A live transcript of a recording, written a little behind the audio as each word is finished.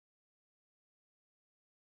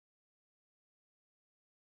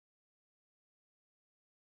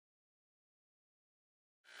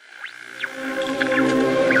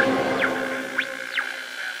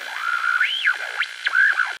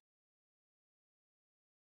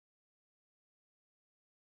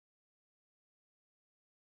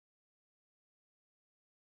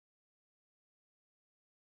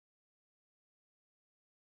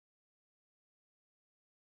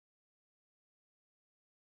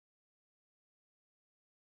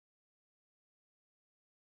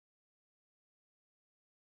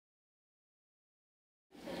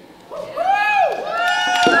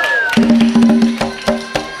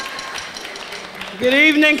Good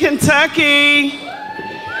evening, Kentucky.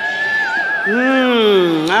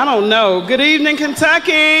 I don't know. Good evening,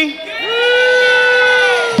 Kentucky.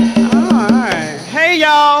 All right. Hey,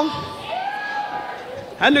 y'all.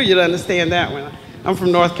 I knew you'd understand that one. I'm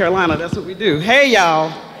from North Carolina. That's what we do. Hey,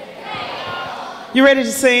 y'all. You ready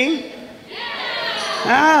to sing?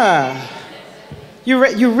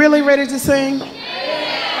 You really ready to sing?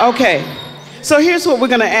 Okay. So here's what we're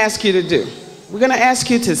going to ask you to do. We're going to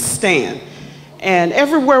ask you to stand. And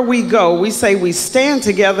everywhere we go, we say we stand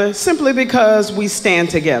together simply because we stand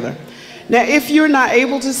together. Now, if you're not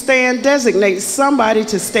able to stand, designate somebody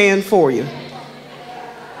to stand for you.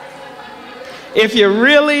 If you're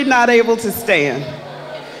really not able to stand.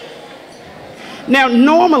 Now,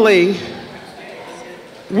 normally,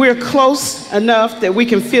 we're close enough that we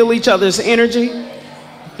can feel each other's energy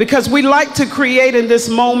because we like to create in this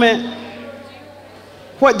moment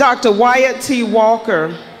what Dr. Wyatt T.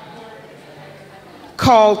 Walker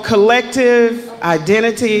called collective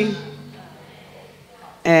identity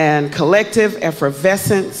and collective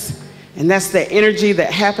effervescence. And that's the energy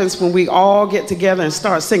that happens when we all get together and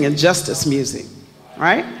start singing justice music,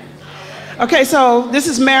 right? Okay, so this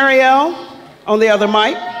is Marielle on the other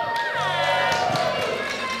mic.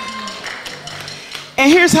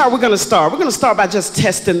 And here's how we're gonna start. We're gonna start by just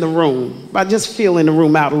testing the room, by just feeling the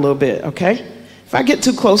room out a little bit, okay? If I get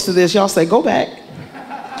too close to this, y'all say, go back.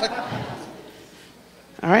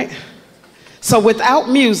 All right? So without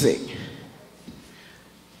music,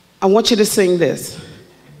 I want you to sing this.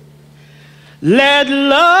 Let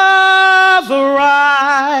love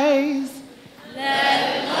arise.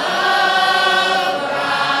 Let love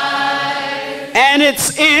arise. And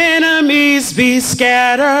its enemies be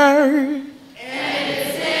scattered. And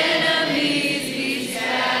its enemies be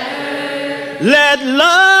scattered. Let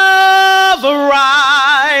love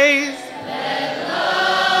arise. Let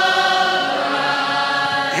love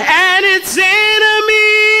arise. And its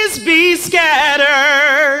enemies be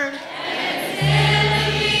scattered.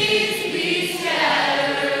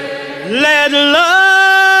 Let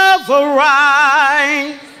love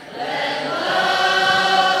arise. Let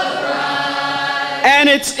love arise. And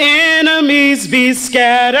its enemies be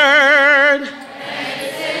scattered. And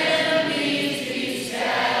its enemies be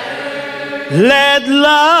scattered. Let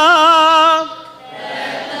love.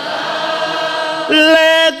 Let love.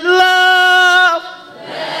 Let love.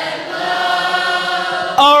 Let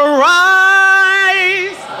love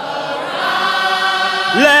Arise. arise.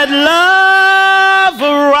 Let love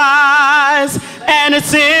arise. And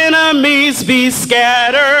its enemies be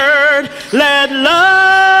scattered. Let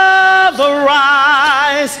love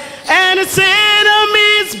arise. And its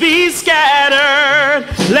enemies be scattered.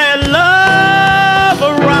 Let love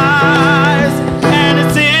arise. And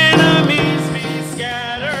its enemies be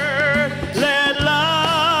scattered. Let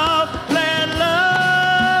love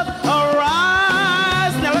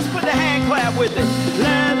arise. Now let's put the hand clap with it.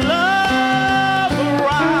 Let love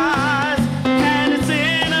arise. And its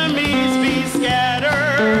enemies be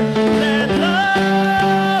scattered. Let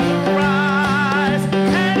love arise.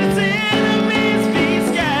 And its enemies be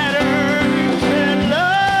scattered. Let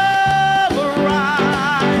love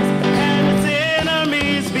arise. And its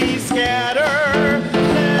enemies be scattered.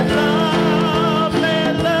 Let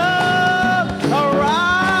love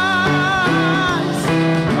arise.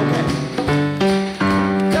 Okay.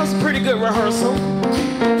 That was a pretty good rehearsal.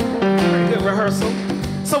 Pretty good rehearsal.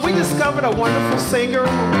 So we discovered a wonderful singer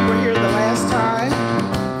when we were here the last time.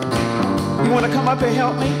 You want to come up and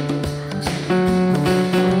help me?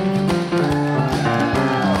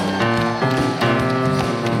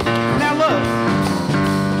 Now look,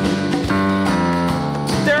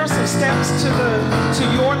 there are some steps to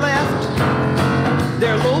your left.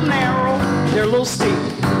 They're a little narrow, they're a little steep.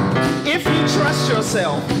 If you trust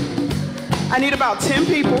yourself, I need about 10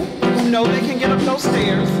 people who know they can get up those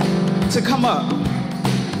stairs to come up.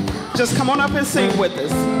 Just come on up and sing with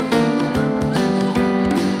us.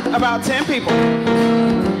 About 10 people.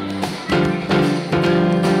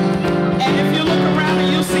 And if you look around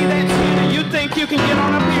and you see that 10 and you think you can get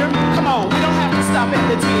on up here, come on, we don't have to stop at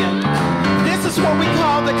the 10. This is what we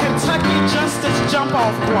call the Kentucky Justice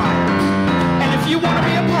Jump-Off Choir. And if you want to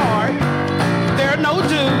be a part, there are no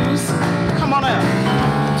dues. Come on up.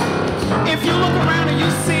 If you look around and you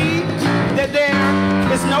see that there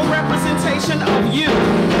is no representation of you,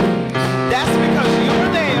 that's because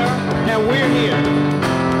you're there and we're here.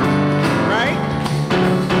 Right?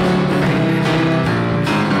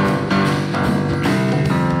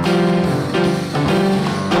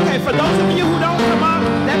 Okay, for those of you who don't come up,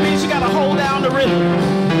 that means you gotta hold down the rhythm.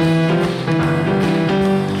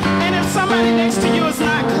 And if somebody next to you is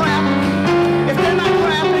not clapping, if they're not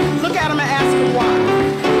clapping, look at them and ask them why.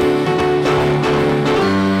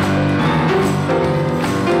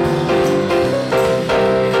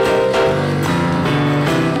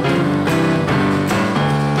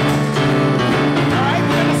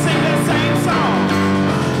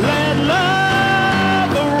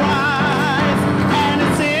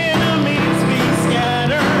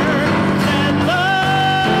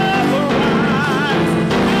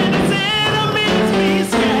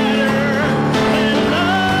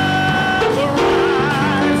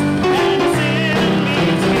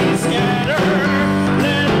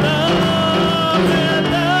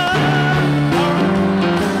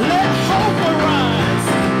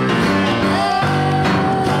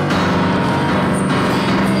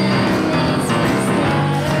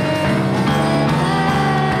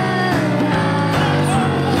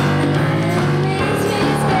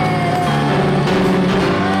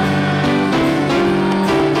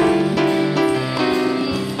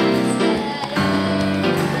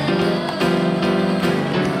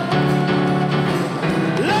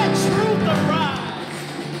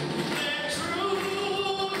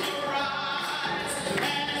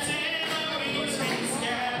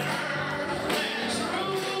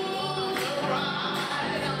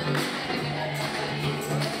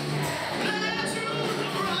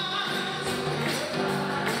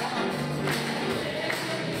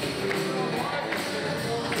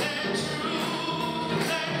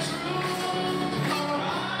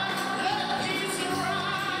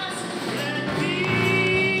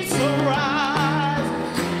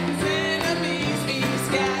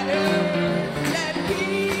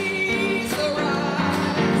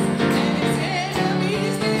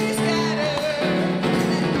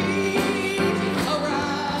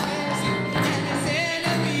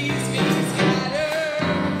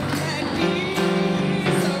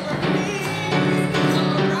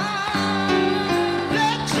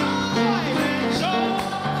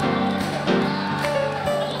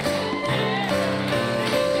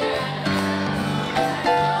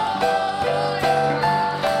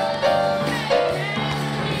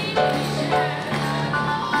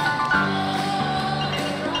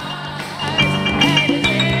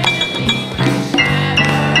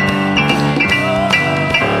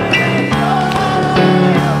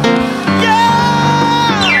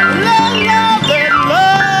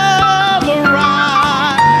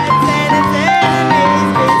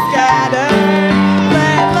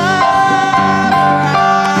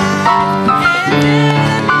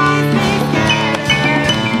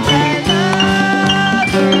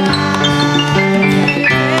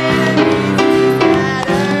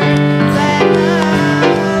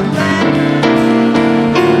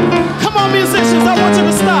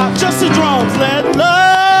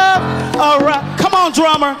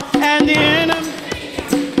 drummer and the enemy.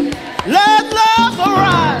 Let love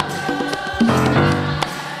arise.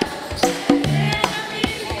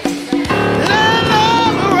 Let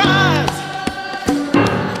love arise.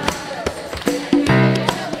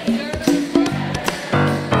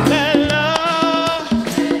 Let love.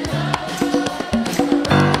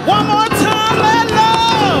 One more time. Let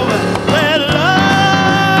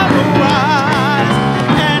love arise.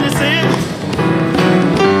 And it's in.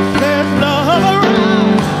 Let love arise.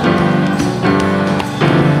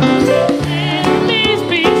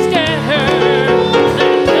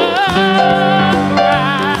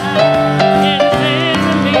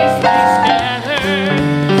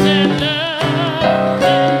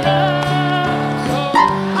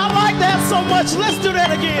 Let's do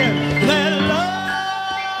that again. Let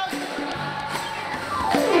love,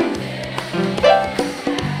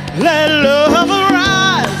 let love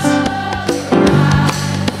arise.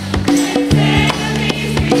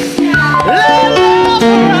 Let love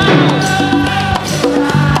arise.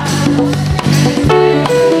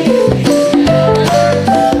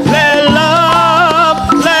 Let love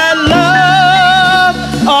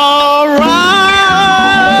arise.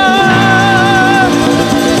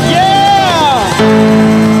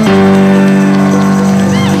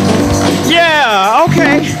 Yeah,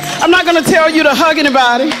 okay. I'm not going to tell you to hug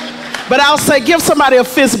anybody, but I'll say give somebody a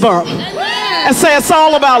fist bump and say it's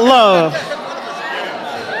all about love.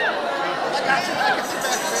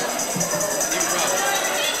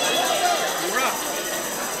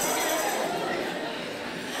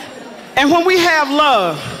 And when we have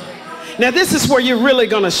love, now this is where you're really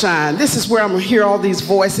going to shine. This is where I'm going to hear all these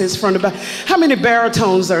voices from the back. How many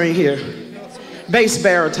baritones are in here? Bass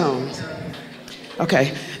baritones.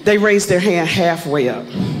 Okay, they raised their hand halfway up.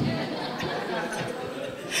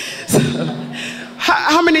 So,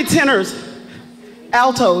 how many tenors,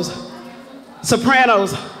 altos,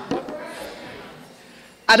 sopranos?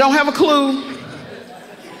 I don't have a clue.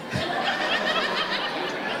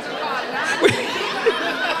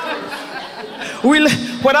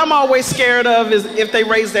 What I'm always scared of is if they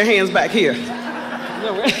raise their hands back here.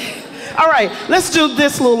 All right, let's do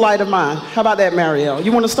this little light of mine. How about that, Marielle?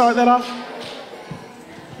 You want to start that off?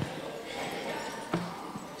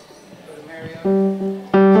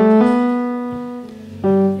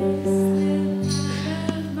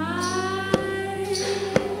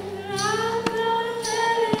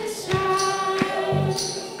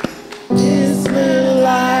 This little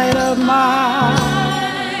light of mine,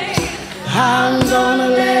 I'm gonna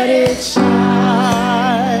let it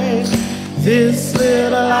shine. This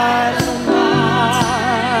little light of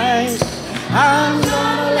mine, I'm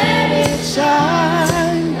gonna let it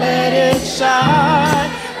shine, let it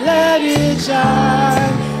shine, let it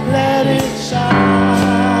shine, let it shine.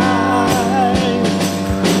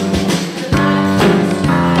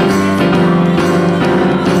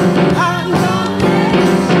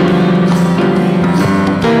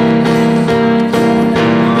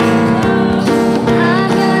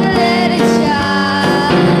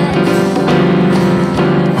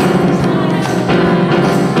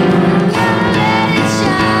 Let it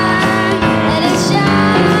shine, let it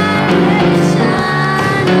shine, let it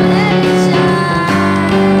shine.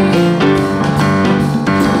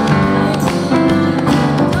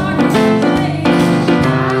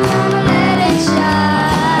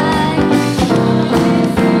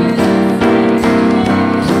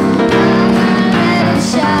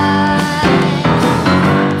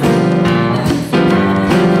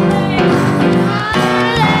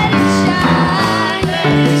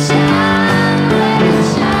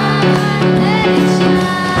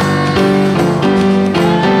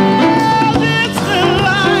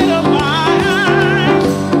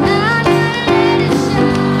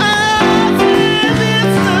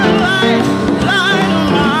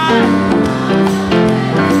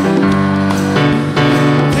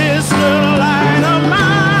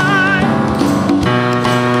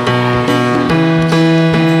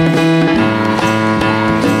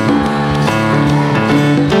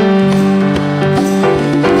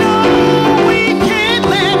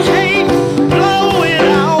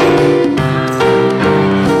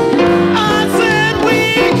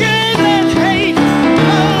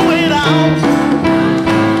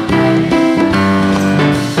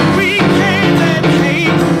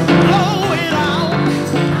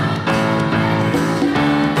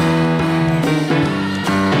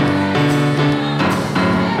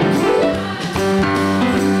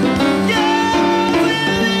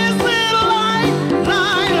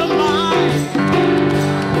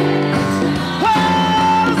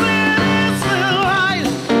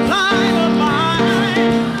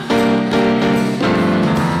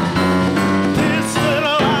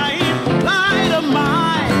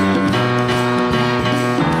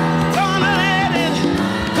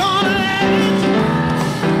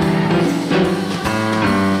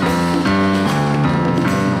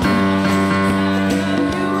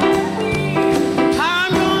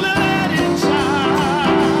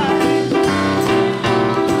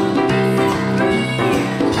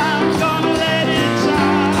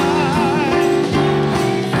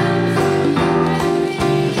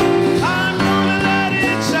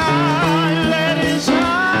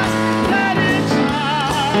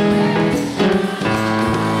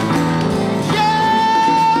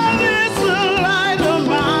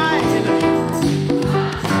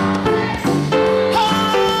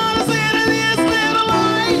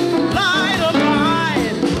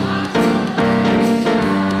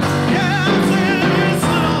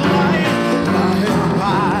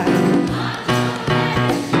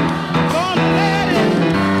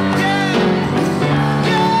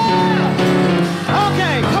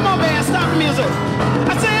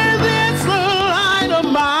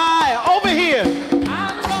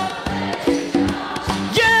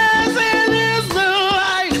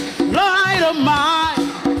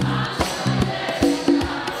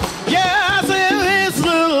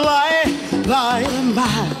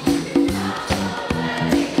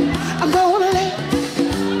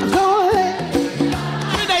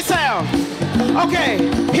 Okay,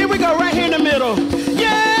 here we go, right here in the middle.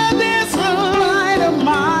 Yeah, this little light of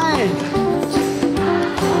mine.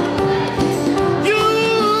 You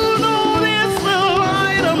know this little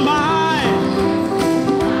light of mine.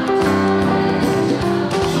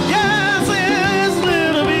 Yes, this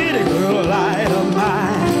little bitty little light of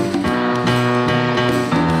mine.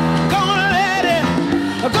 Gonna let it,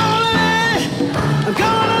 I'm gonna let it, I'm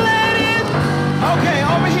gonna let it. Okay,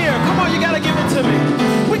 over here, come on, you gotta give it to me.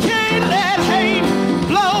 We can't let hate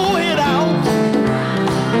blow it out.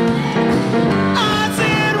 I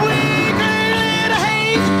said we can't let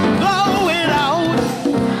hate blow it out.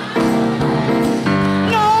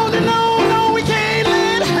 No, no, no, we can't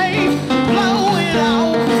let hate blow it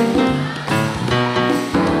out.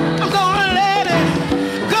 I'm gonna let it,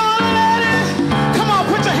 gonna let it. Come on,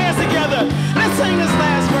 put your hands together. Let's sing this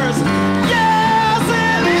last verse. Yes,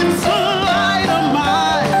 and it's a light of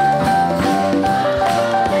mine.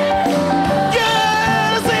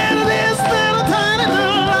 Yes, and this little tiny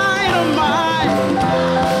little light of mine.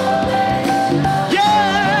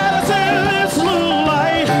 Yes, and this little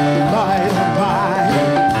light of mine.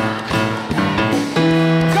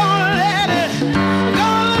 Gonna let it,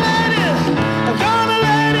 gonna let it, gonna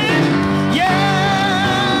let it,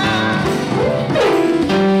 yeah.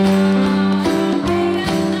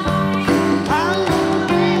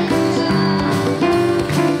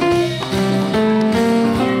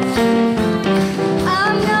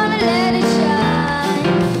 I'm gonna let it shine.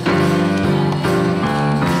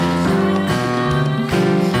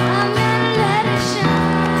 I'm gonna let it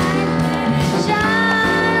shine.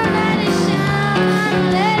 Shine, let it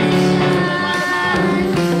shine, let it shine.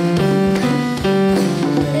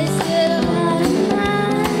 This little light of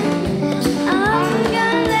mine. I'm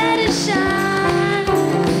gonna let it shine.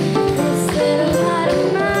 This little light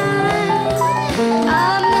of mine.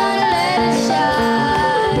 I'm gonna let it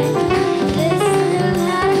shine. This little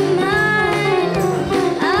light of mine,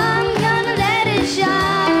 I'm gonna let it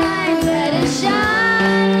shine, let it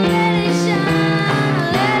shine, let it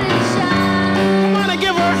shine, let it shine. I'm gonna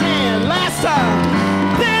give her a hand. Last time.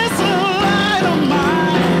 This little light of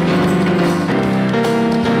mine.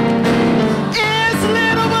 It's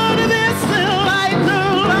little but this little light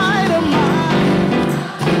of mine.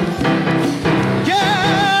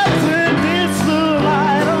 Yes, and this little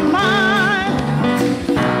light of mine.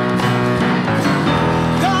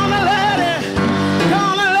 Gonna let it,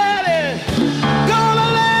 gonna let it, gonna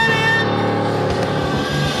let it.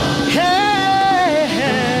 Hey,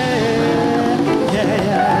 yeah,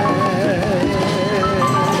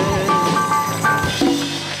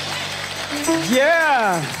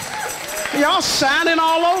 yeah. Y'all shining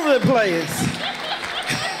all over the place.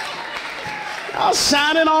 Y'all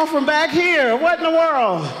shining off from back here. What in the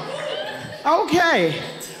world? Okay.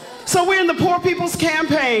 So we're in the Poor People's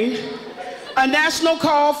Campaign, a national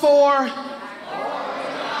call for.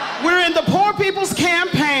 We're in the Poor People's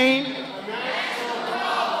Campaign.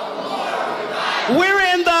 We're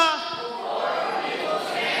in the.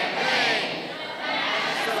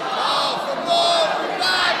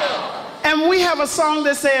 And we have a song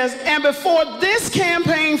that says, and before this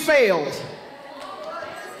campaign fails,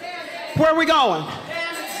 where are we going?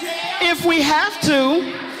 If we have to,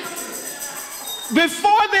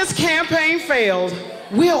 before this campaign fails,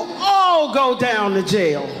 we'll all go down to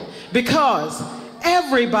jail because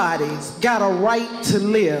everybody's got a right to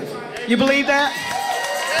live. You believe that?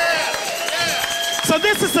 So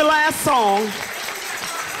this is the last song,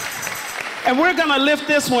 and we're gonna lift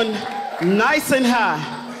this one nice and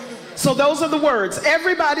high. So those are the words.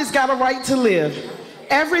 Everybody's got a right to live.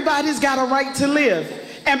 Everybody's got a right to live.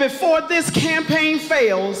 And before this campaign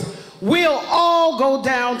fails, we'll all go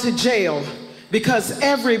down to jail because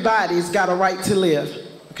everybody's got a right to live.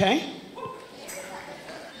 Okay?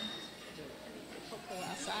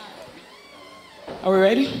 Are we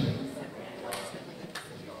ready?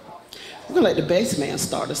 We're gonna let the bass man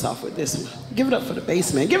start us off with this one. Give it up for the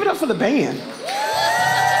bass man. Give it up for the band.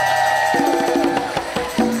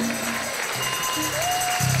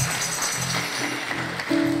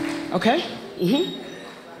 Okay? Mm-hmm.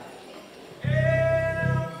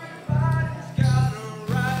 Everybody's got a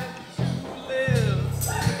right to live.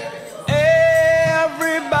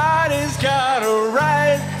 Everybody's got a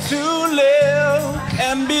right to live.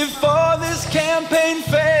 And before this campaign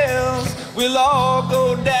fails, we'll all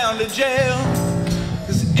go down to jail.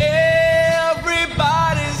 'Cause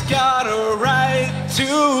everybody's got a right to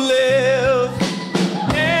live.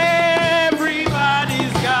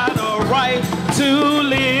 Everybody's got a right to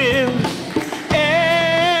live.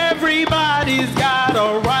 Everybody's got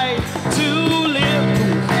a right to live.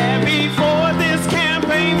 And before this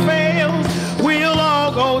campaign fails, we'll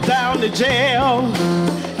all go down to jail.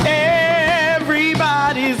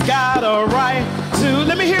 Everybody's got a right to.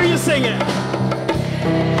 Let me hear you sing it.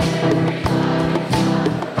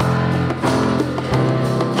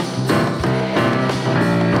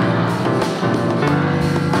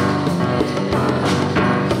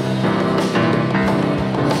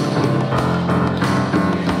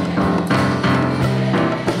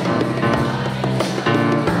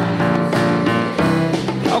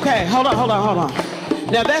 Okay, hold on.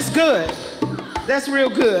 Now that's good. That's real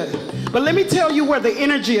good. But let me tell you where the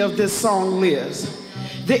energy of this song lives.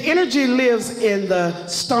 The energy lives in the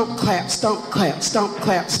stomp, clap, stomp, clap, stomp,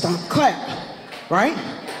 clap, stomp, clap. Right?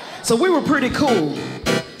 So we were pretty cool.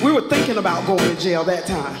 We were thinking about going to jail that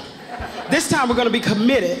time. This time we're going to be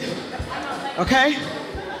committed. Okay?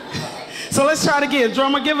 So let's try it again.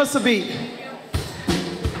 Drummer, give us a beat.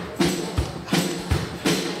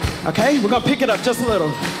 Okay? We're going to pick it up just a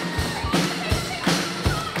little.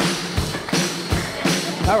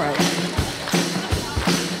 All right.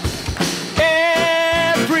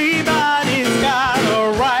 Everybody's got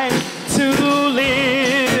a right to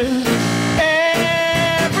live.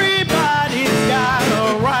 Everybody's got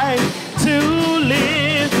a right to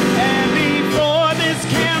live. And before this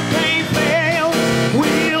campaign fails,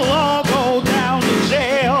 we'll all go down to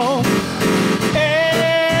jail.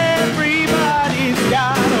 Everybody's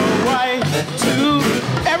got a right to.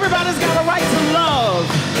 Everybody's got a right to love.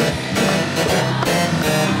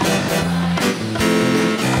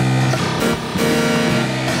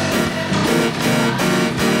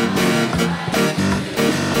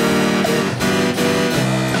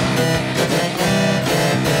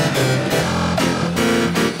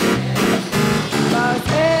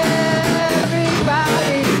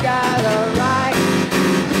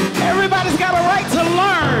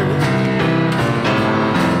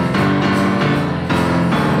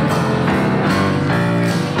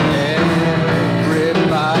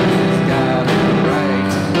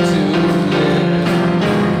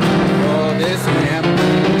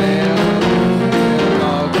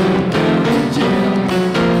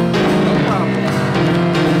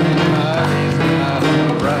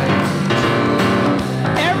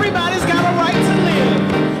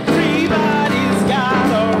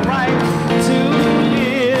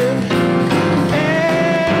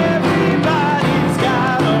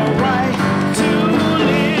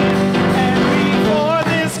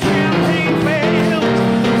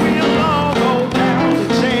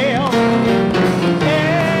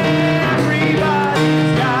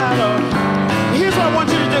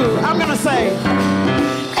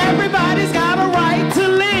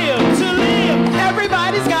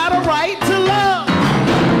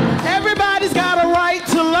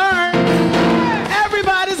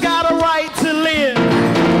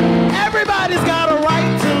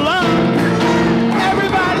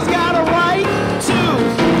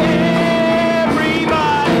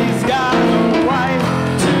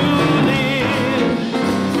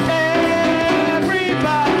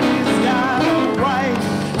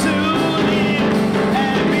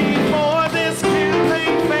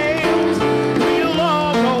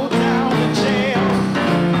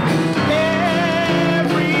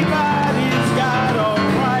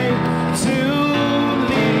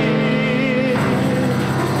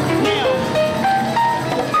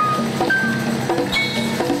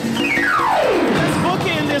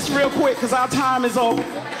 Because our time is over.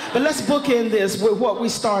 But let's bookend this with what we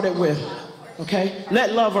started with. Okay?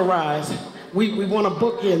 Let love arise. We want to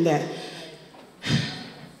bookend that.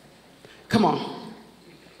 Come on.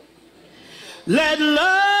 Let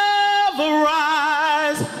love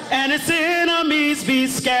arise and its enemies be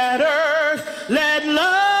scattered. Let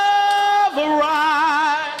love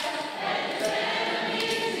arise and its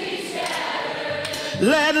enemies be scattered.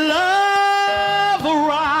 Let love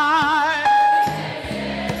arise.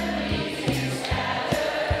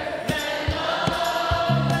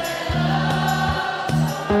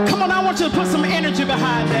 Come on, I want you to put some energy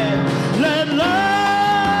behind that. Let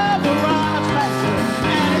love arise, Pastor,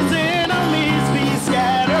 and its enemies be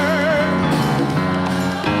scattered.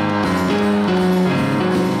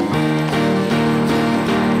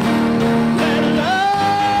 Let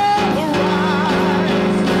love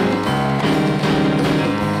arise.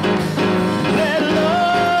 Let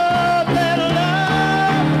love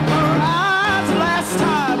arise. Last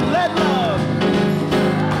time, let love.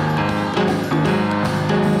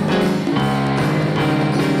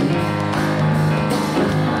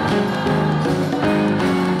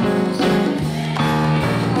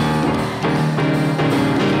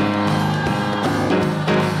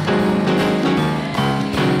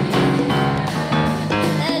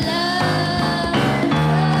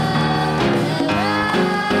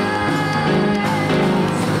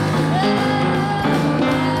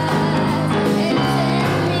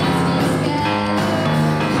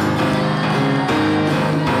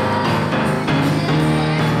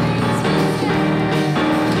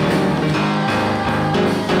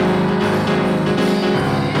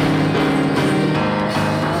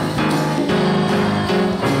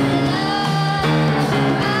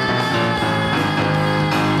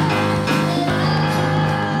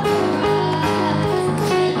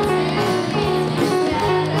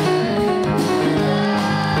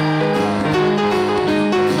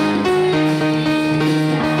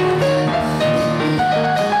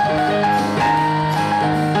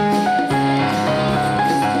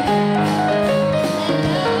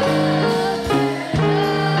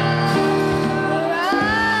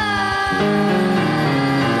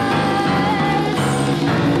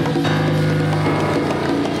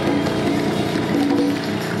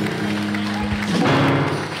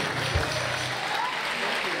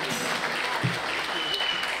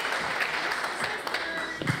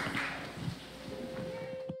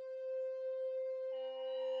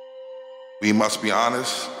 We must be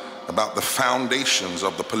honest about the foundations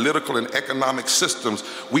of the political and economic systems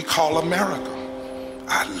we call America.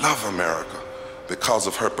 I love America because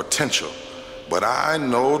of her potential, but I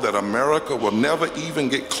know that America will never even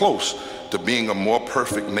get close to being a more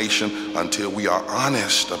perfect nation until we are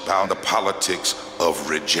honest about the politics of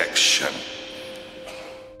rejection.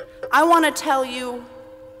 I want to tell you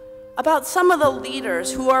about some of the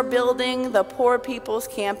leaders who are building the Poor People's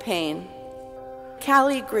Campaign.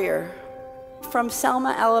 Callie Greer from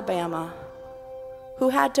Selma, Alabama, who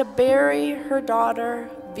had to bury her daughter,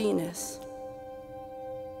 Venus,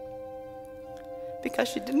 because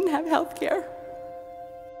she didn't have health care.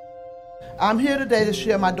 I'm here today to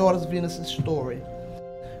share my daughter Venus's story.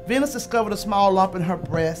 Venus discovered a small lump in her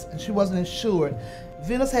breast and she wasn't insured.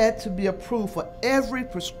 Venus had to be approved for every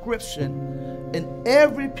prescription and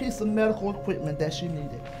every piece of medical equipment that she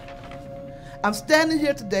needed. I'm standing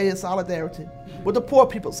here today in solidarity with the Poor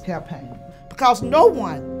People's Campaign because no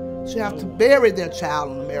one should have to bury their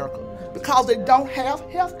child in America because they don't have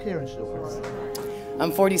health care insurance.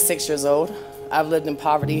 I'm 46 years old. I've lived in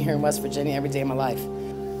poverty here in West Virginia every day of my life.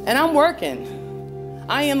 And I'm working.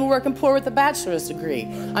 I am working poor with a bachelor's degree.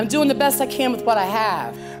 I'm doing the best I can with what I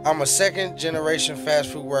have. I'm a second-generation fast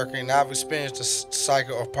food worker, and I've experienced the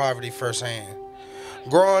cycle of poverty firsthand.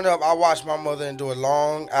 Growing up, I watched my mother endure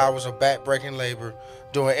long hours of back-breaking labor,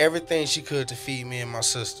 doing everything she could to feed me and my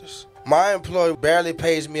sisters. My employer barely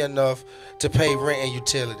pays me enough to pay rent and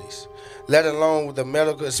utilities, let alone with the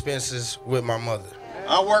medical expenses with my mother.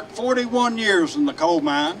 I worked 41 years in the coal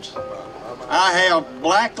mines. I have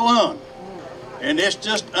black lung, and it's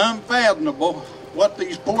just unfathomable what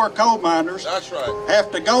these poor coal miners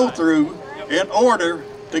have to go through in order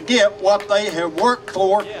to get what they have worked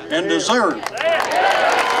for and deserve.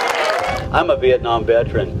 I'm a Vietnam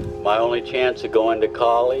veteran. My only chance of going to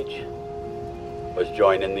college was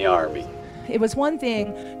joining the Army. It was one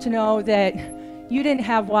thing to know that you didn't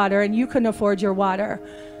have water and you couldn't afford your water.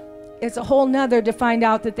 It's a whole nother to find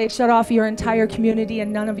out that they shut off your entire community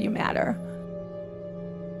and none of you matter.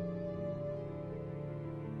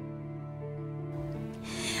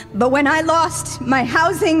 But when I lost my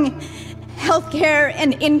housing, health care,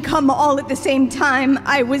 and income all at the same time,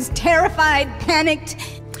 I was terrified, panicked.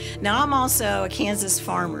 Now, I'm also a Kansas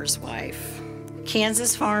farmer's wife.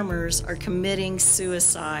 Kansas farmers are committing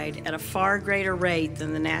suicide at a far greater rate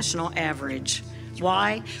than the national average.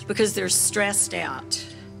 Why? Because they're stressed out.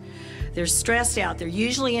 They're stressed out. They're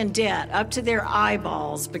usually in debt up to their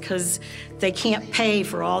eyeballs because they can't pay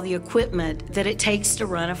for all the equipment that it takes to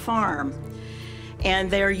run a farm.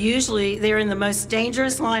 And they're in the most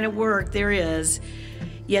dangerous line of work there is,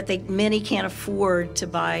 yet many can't afford to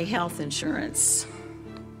buy health insurance.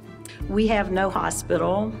 We have no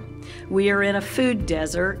hospital. We are in a food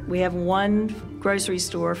desert. We have one grocery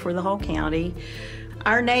store for the whole county.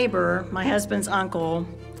 Our neighbor, my husband's uncle,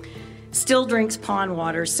 still drinks pond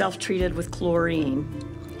water self-treated with chlorine.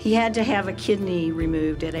 He had to have a kidney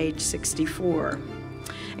removed at age 64.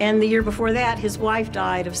 And the year before that, his wife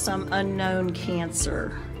died of some unknown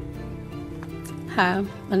cancer. Hi,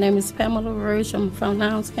 my name is Pamela Roach. I'm from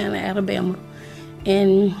Lowndes County, Alabama.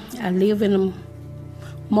 And I live in a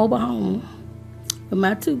mobile home with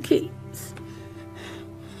my 2 kids.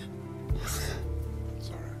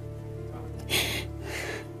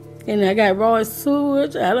 And I got raw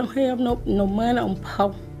sewage. I don't have no money on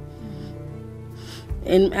power.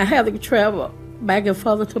 And I have to travel back and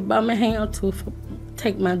forth to Birmingham to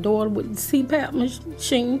take my daughter with the CPAP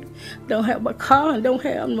machine. Don't have a car and don't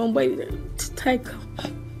have no way to take her.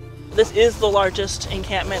 This is the largest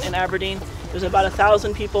encampment in Aberdeen. There's about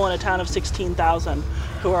 1,000 people in a town of 16,000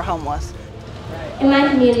 who are homeless. In my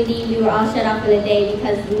community, we were all shut off for the day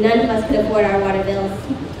because none of us could afford our water bills.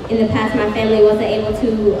 In the past, my family wasn't able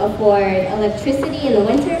to afford electricity in the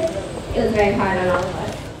winter. It was very hard on all of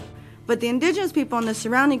us. But the indigenous people in the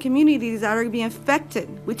surrounding communities that are being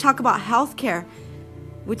affected, we talk about health care.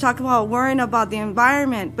 We talk about worrying about the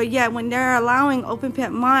environment, but yet when they're allowing open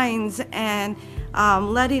pit mines and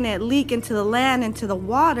letting it leak into the land, into the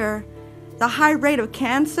water, the high rate of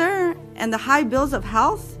cancer and the high bills of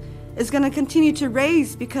health is going to continue to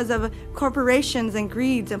raise because of corporations and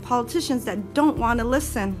greeds and politicians that don't want to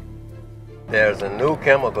listen. There's a new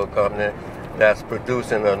chemical company that's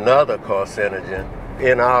producing another carcinogen.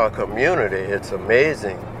 In our community, it's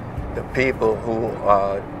amazing the people who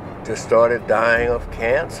just started dying of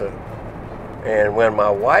cancer. And when my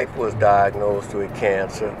wife was diagnosed with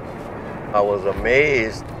cancer, I was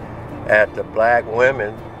amazed at the black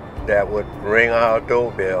women that would ring our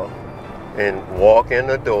doorbell and walk in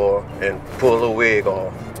the door and pull a wig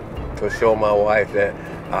off to show my wife that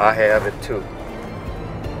I have it too.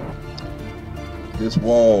 this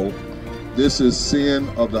wall. This is sin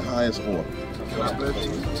of the highest order.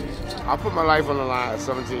 I put my life on the line at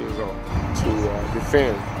 17 years old to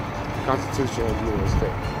defend the Constitution of the United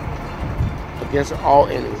States against all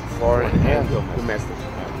enemies, foreign and domestic.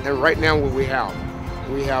 And right now what we have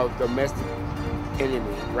domestic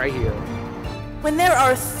enemy right here. When there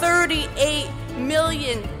are 38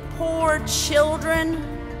 million poor children,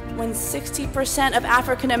 when 60% of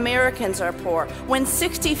African Americans are poor, when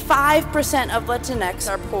 65% of Latinx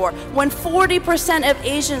are poor, when 40% of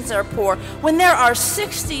Asians are poor, when there are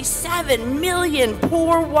 67 million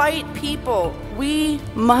poor white people, we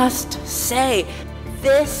must say,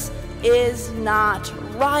 this is not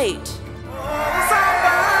right.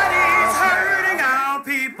 Somebody's hurting our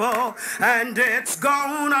people, and it's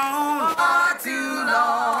gone on far too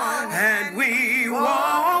long, and we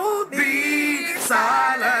won't be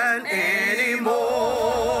silent anymore.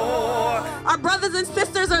 Our brothers and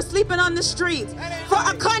sisters are sleeping on the streets. For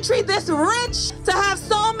a country this rich to have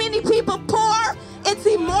so many people poor, it's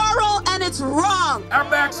immoral and it's wrong. Our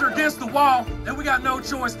backs are against the wall, and we got no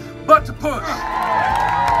choice but to push.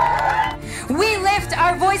 We lift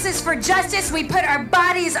our voices for justice, we put our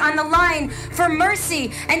bodies on the line for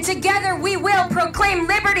mercy, and together we will proclaim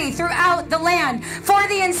liberty throughout the land, for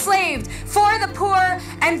the enslaved, for the poor,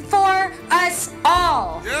 and for us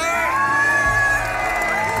all.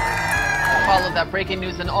 Follow that breaking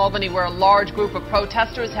news in Albany, where a large group of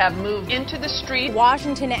protesters have moved into the street.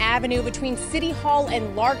 Washington Avenue between City Hall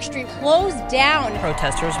and Lark Street closed down.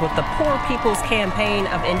 Protesters with the Poor People's Campaign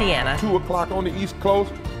of Indiana. 2 o'clock on the East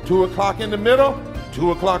Coast, 2 o'clock in the middle,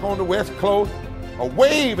 2 o'clock on the West Coast. A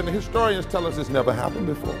wave, and the historians tell us it's never happened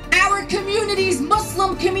before. Our communities,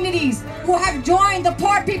 Muslim communities, who have joined the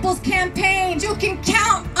Poor People's Campaign, you can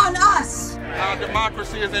count on us. Our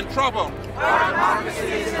democracy is in trouble. Our democracy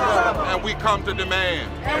is in trouble. And we come to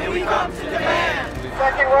demand. And we come to demand.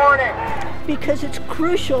 Second warning. Because it's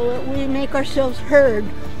crucial that we make ourselves heard.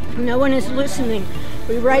 No one is listening.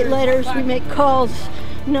 We write letters, we make calls.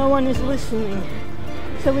 No one is listening.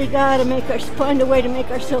 So we gotta find a way to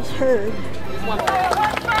make ourselves heard.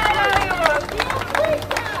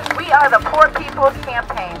 We are the Poor People's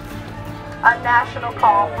Campaign, a national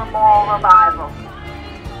call for moral revival.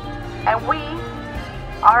 And we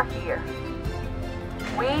are here.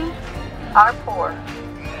 We are poor.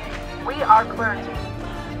 We are clergy.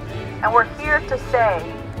 And we're here to say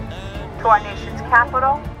to our nation's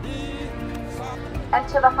capital and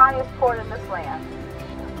to the highest court in this land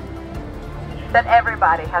that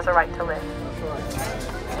everybody has a right to live.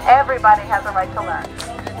 Everybody has a right to learn.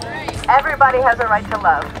 Everybody has a right to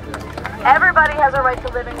love. Everybody has a right to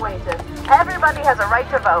living wages. Everybody has a right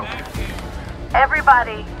to vote.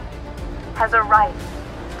 Everybody has a right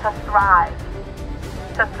to thrive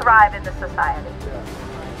in this society.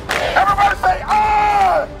 Everybody say,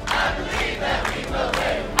 I believe that we will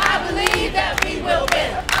win. I believe that we will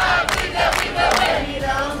win. I believe that we will win.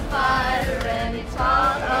 Freedom fighter, and he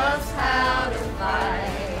taught us how to fight.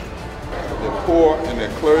 The poor and their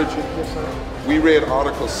clergy. We read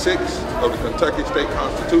Article 6 of the Kentucky State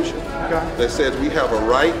Constitution that says we have a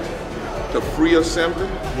right to free assembly.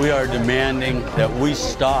 We are demanding that we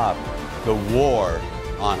stop the war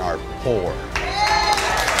on our poor.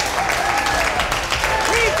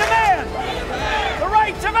 We demand the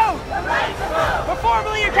right to vote. For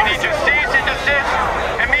formerly incarcerated. You need to cease and desist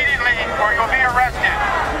immediately or you'll be arrested.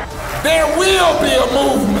 There will be a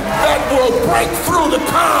movement that will break through the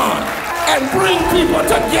con and bring people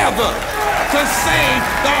together to save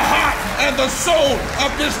the heart and the soul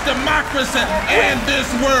of this democracy and this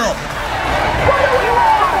world.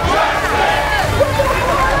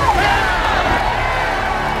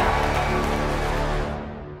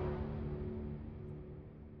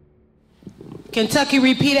 Kentucky,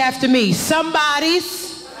 repeat after me.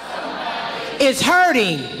 Somebody's is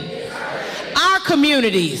hurting our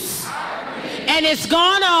communities, and it's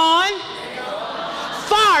gone on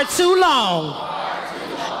far too long.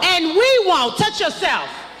 And we won't, touch yourself,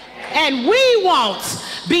 and we won't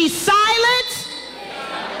be silent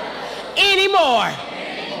anymore.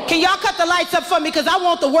 Can y'all cut the lights up for me? Because I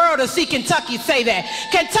want the world to see Kentucky say that.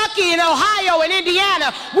 Kentucky and Ohio and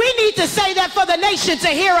Indiana, we need to say that for the nation to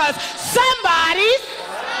hear us. Somebody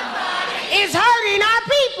is hurting our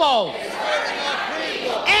people.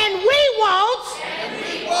 And we won't.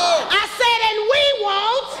 I said, and we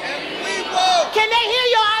won't. Can they hear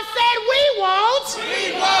you? I said, we won't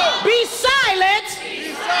be silent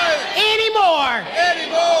anymore.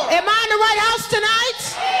 Am I in the right house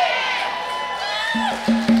tonight?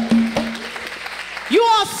 You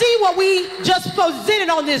all see what we just presented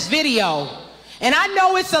on this video. And I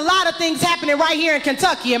know it's a lot of things happening right here in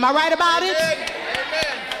Kentucky. Am I right about it? Amen.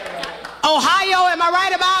 Ohio, am I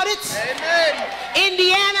right about it? Amen.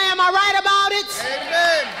 Indiana, am I right about it?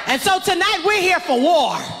 Amen. And so tonight we're here for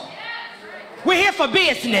war. We're here for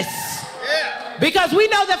business. Because we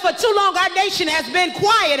know that for too long our nation has been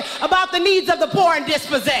quiet about the needs of the poor and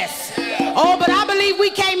dispossessed. Oh, but I believe we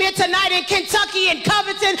came here tonight in Kentucky and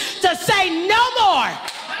Covington to say no more.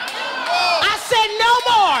 I said no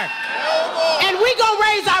more. And we're going to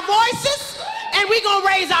raise our voices, and we're going to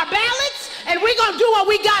raise our ballots, and we're going to do what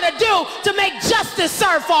we got to do to make justice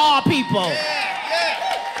serve for all people.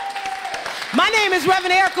 My name is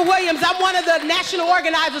Reverend Erica Williams. I'm one of the national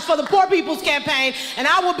organizers for the Poor People's Campaign, and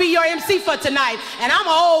I will be your MC for tonight. And I'm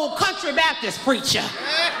an old country Baptist preacher.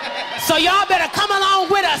 So y'all better come along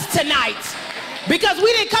with us tonight, because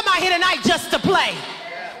we didn't come out here tonight just to play.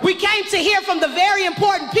 We came to hear from the very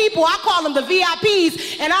important people, I call them the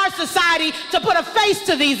VIPs in our society, to put a face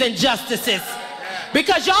to these injustices.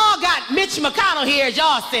 Because y'all got Mitch McConnell here as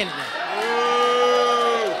y'all senator.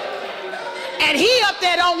 And he up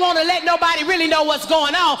there don't want to let nobody really know what's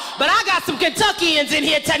going on. But I got some Kentuckians in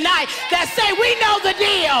here tonight that say we know the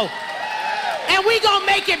deal. And we gonna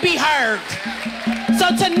make it be heard. So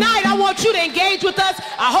tonight I want you to engage with us.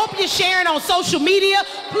 I hope you're sharing on social media.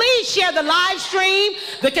 Please share the live stream.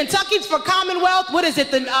 The Kentuckians for Commonwealth, what is it,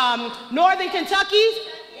 the Northern Kentuckies?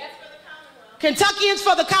 Kentuckians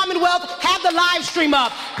for the Commonwealth, have the live stream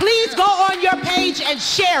up. Please go on your page and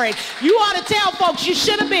share it. You ought to tell folks you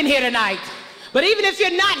should have been here tonight. But even if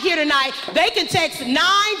you're not here tonight, they can text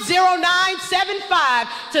 90975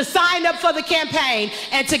 to sign up for the campaign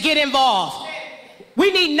and to get involved.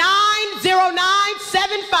 We need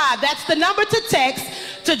 90975. That's the number to text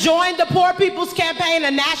to join the Poor People's Campaign,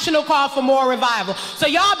 a national call for more revival. So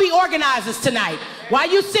y'all be organizers tonight. While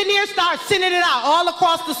you sitting here, start sending it out all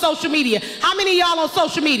across the social media. How many of y'all on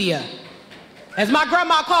social media? As my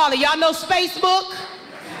grandma called it, y'all know Facebook,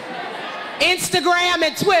 Instagram,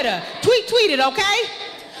 and Twitter. Tweet it, okay?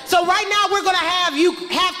 So right now we're gonna have you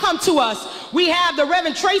come to us. We have the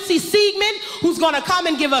Reverend Tracy Siegman, who's gonna come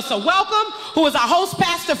and give us a welcome, who is our host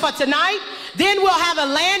pastor for tonight. Then we'll have a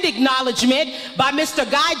land acknowledgement by Mr.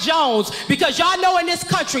 Guy Jones, because y'all know in this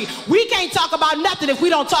country, we can't talk about nothing if we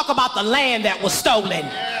don't talk about the land that was stolen.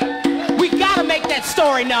 We gotta make that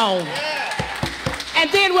story known.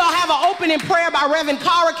 And then we'll have an opening prayer by Reverend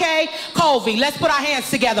Cara K. Colvey. Let's put our hands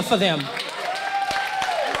together for them.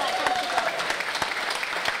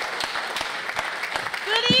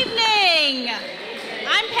 Good evening.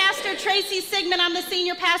 I'm Pastor Tracy Siegman. I'm the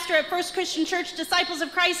senior pastor at First Christian Church Disciples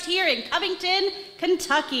of Christ here in Covington,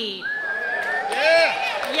 Kentucky.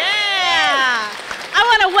 Yeah. I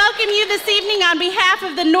want to welcome you this evening on behalf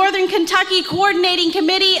of the Northern Kentucky Coordinating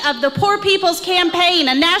Committee of the Poor People's Campaign,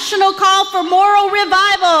 a national call for moral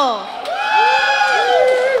revival.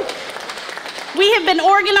 We have been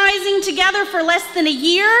organizing together for less than a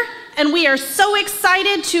year, and we are so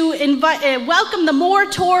excited to welcome the M.O.R.E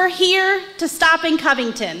tour here to stop in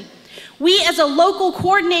Covington. We as a local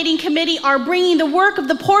coordinating committee are bringing the work of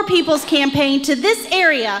the Poor People's Campaign to this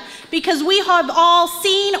area because we have all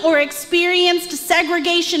seen or experienced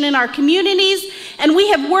segregation in our communities, and we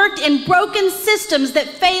have worked in broken systems that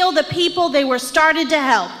fail the people they were started to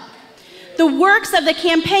help. The works of the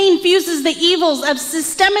campaign fuses the evils of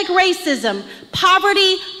systemic racism,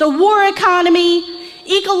 poverty, the war economy,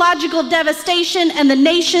 ecological devastation, and the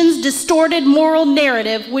nation's distorted moral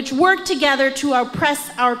narrative, which work together to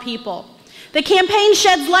oppress our people. The campaign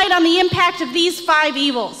sheds light on the impact of these 5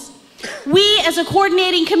 evils. We, as a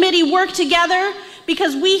coordinating committee, work together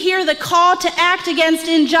because we hear the call to act against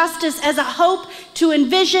injustice as a hope to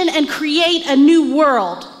envision and create a new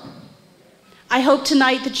world. I hope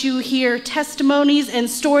tonight that you hear testimonies and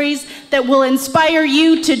stories that will inspire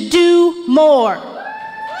you to do more.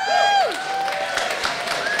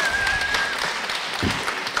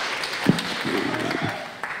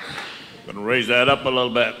 Raise that up a little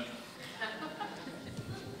bit.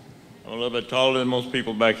 I'm a little bit taller than most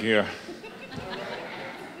people back here.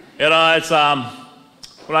 You know, it's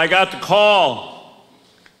when I got the call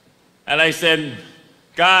and I said,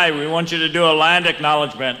 Guy, we want you to do a land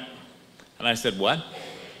acknowledgement. And I said, what?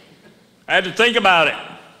 I had to think about it.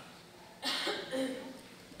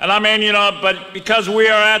 And I mean, you know, but because we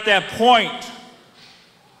are at that point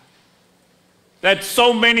that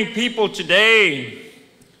so many people today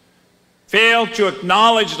fail to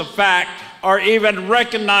acknowledge the fact or even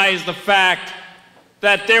recognize the fact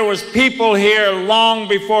that there was people here long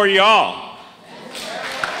before y'all.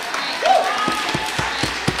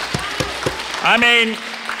 I mean,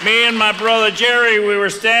 me and my brother Jerry, we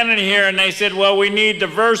were standing here and they said, well, we need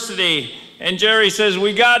diversity And Jerry says,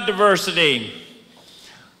 we got diversity.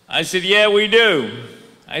 I said, yeah, we do.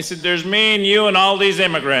 I said, there's me and you and all these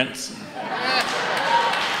immigrants.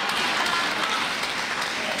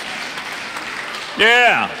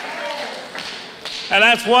 Yeah. And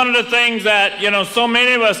that's one of the things that, so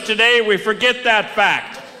many of us today, we forget that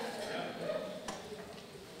fact.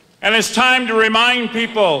 And it's time to remind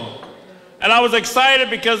people. And I was excited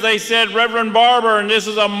because they said, Reverend Barber, and this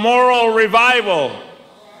is a moral revival.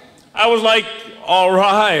 I was like, all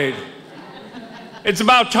right. It's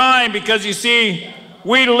about time because you see,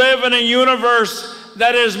 we live in a universe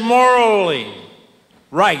that is morally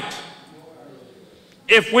right.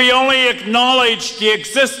 If we only acknowledge the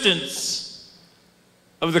existence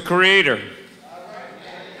of the Creator.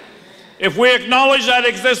 If we acknowledge that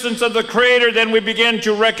existence of the Creator, then we begin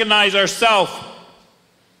to recognize ourselves.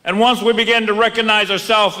 And once we begin to recognize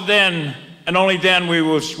ourselves, then, and only then,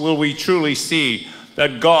 will we truly see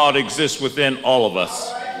that God exists within all of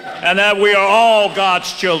us. And that we are all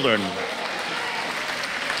God's children.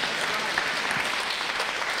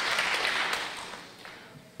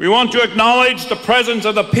 We want to acknowledge the presence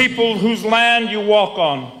of the people whose land you walk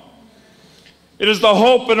on. It is the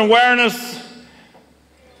hope and awareness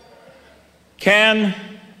can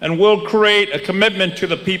and will create a commitment to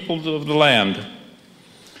the people of the land.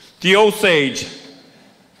 The Osage,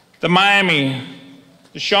 the Miami,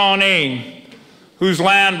 the Shawnee, whose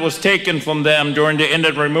land was taken from them during the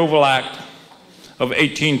Indian Removal Act of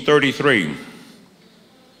 1833.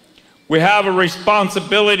 We have a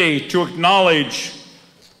responsibility to acknowledge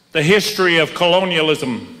the history of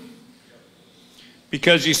colonialism.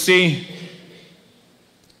 Because you see,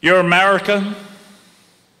 your America,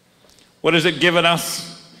 what has it given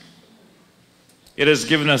us? It has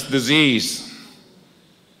given us disease,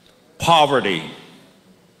 poverty,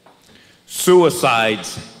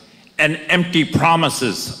 suicides, and empty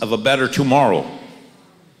promises of a better tomorrow.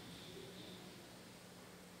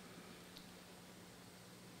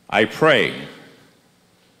 I pray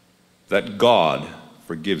that God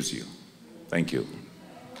forgives you. Thank you.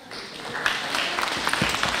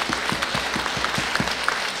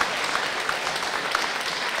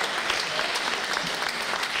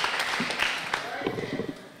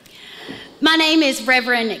 My name is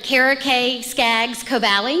Reverend Kara K. Skaggs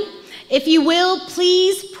Covalli. If you will,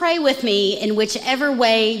 please pray with me in whichever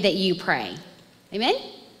way that you pray. Amen?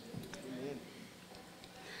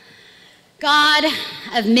 God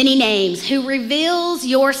of many names, who reveals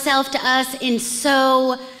yourself to us in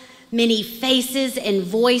so many faces and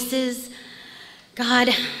voices, God,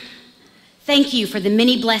 thank you for the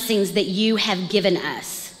many blessings that you have given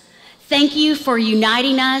us. Thank you for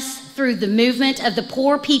uniting us through the movement of the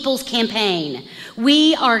Poor People's Campaign.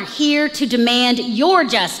 We are here to demand your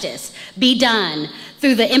justice be done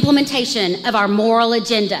through the implementation of our moral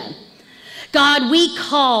agenda. God, we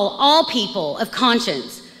call all people of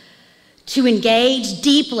conscience to engage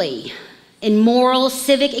deeply in moral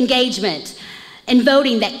civic engagement and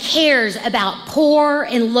voting that cares about poor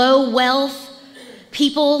and low wealth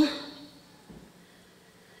people,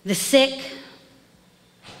 the sick,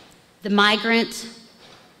 the migrant,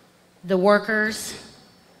 the workers,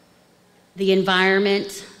 the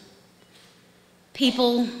environment,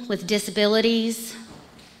 people with disabilities,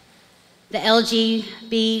 the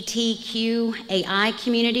LGBTQAI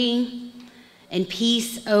community, and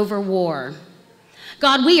peace over war.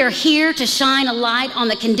 God, we are here to shine a light on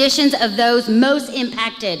the conditions of those most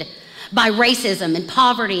impacted by racism and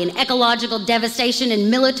poverty and ecological devastation and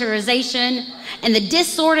militarization and the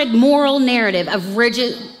disordered moral narrative of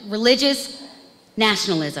religious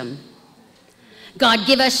nationalism. God,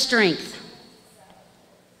 give us strength.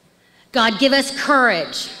 God, give us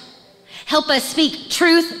courage. Help us speak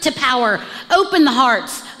truth to power. Open the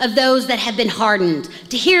hearts of those that have been hardened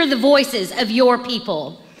to hear the voices of your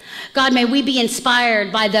people. God, may we be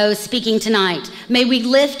inspired by those speaking tonight. May we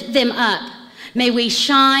lift them up. May we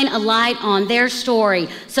shine a light on their story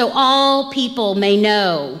so all people may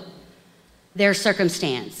know their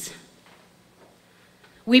circumstance.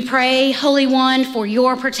 We pray, Holy One, for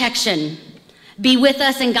your protection. Be with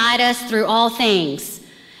us and guide us through all things.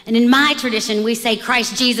 And in my tradition, we say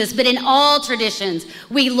Christ Jesus, but in all traditions,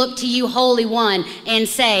 we look to you, Holy One, and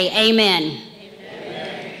say amen.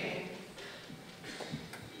 Amen.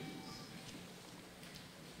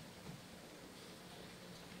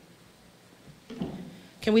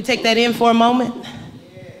 Can we take that in for a moment?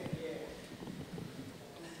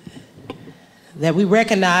 That we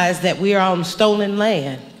recognize that we are on stolen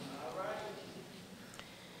land.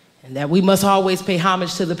 And that we must always pay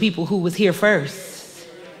homage to the people who was here first.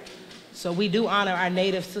 So we do honor our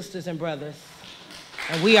Native sisters and brothers.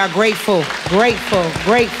 And we are grateful, grateful,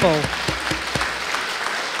 grateful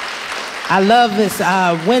I love this.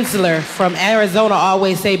 Winsler from Arizona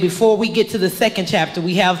always say, before we get to the second chapter,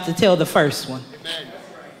 we have to tell the first one.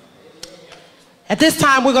 At this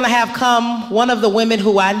time, we're going to have come one of the women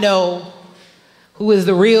who I know who is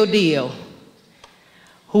the real deal,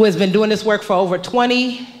 who has been doing this work for over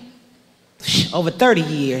 30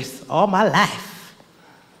 years, all my life,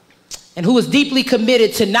 and who is deeply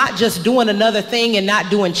committed to not just doing another thing and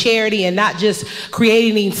not doing charity and not just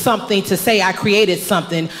creating something to say I created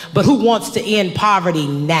something, but who wants to end poverty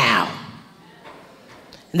now.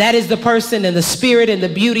 And that is the person and the spirit and the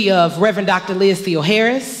beauty of Reverend Dr. Liz Theo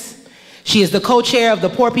Harris. She is the co-chair of the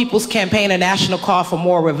Poor People's Campaign, a national call for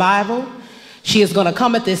more revival. She is going to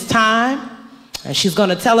come at this time, and she's going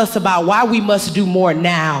to tell us about why we must do more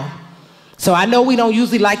now. So I know we don't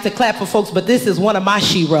usually like to clap for folks, but this is one of my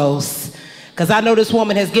sheroes, because I know this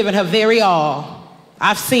woman has given her very all.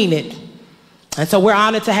 I've seen it. And so we're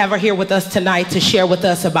honored to have her here with us tonight to share with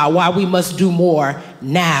us about why we must do more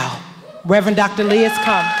now. Reverend Dr. Liz,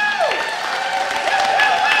 come.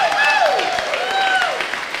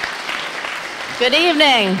 Good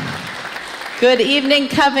evening. Good evening,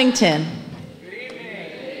 Covington. Good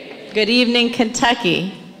evening. Good evening,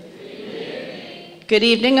 Kentucky. Good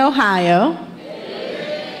evening, Ohio.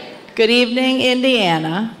 Good evening,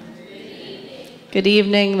 Indiana. Good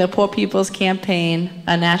evening, the Poor People's Campaign,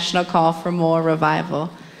 a national call for more revival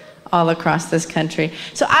all across this country.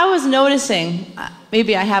 So I was noticing,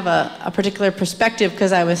 maybe I have a particular perspective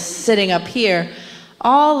because I was sitting up here,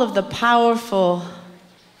 all of the powerful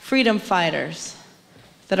freedom fighters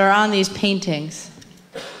that are on these paintings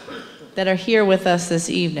that are here with us this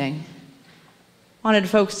evening. Wanted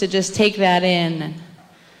folks to just take that in and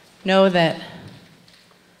know that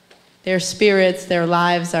their spirits, their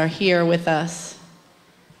lives are here with us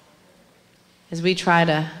as we try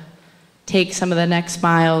to take some of the next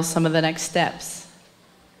miles, some of the next steps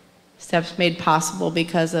made possible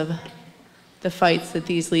because of the fights that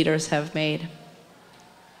these leaders have made.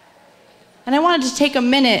 And I wanted to take a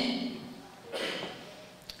minute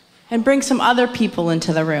and bring some other people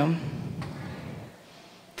into the room.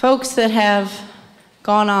 Folks that have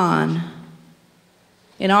gone on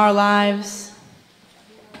in our lives,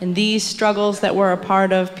 in these struggles that we're a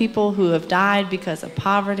part of, people who have died because of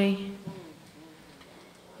poverty,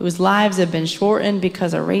 whose lives have been shortened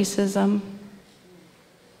because of racism,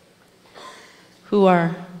 who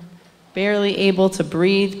are barely able to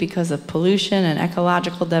breathe because of pollution and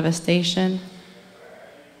ecological devastation,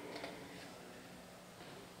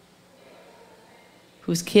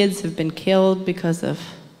 whose kids have been killed because of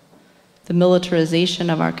the militarization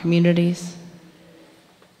of our communities,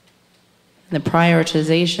 and the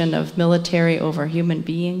prioritization of military over human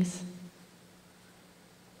beings.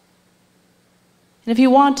 And if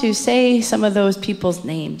you want to, say some of those people's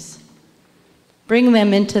names. Bring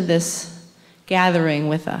them into this gathering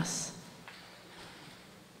with us.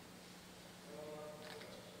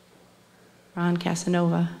 Ron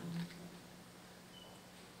Casanova.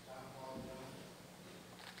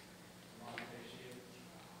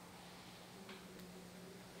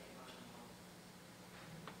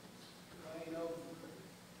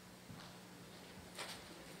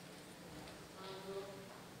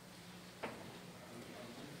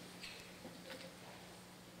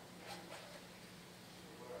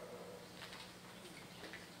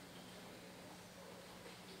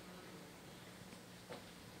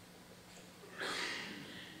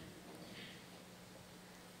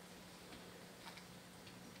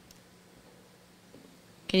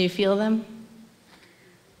 Can you feel them?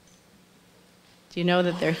 Do you know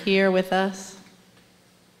that they're here with us?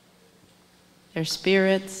 Their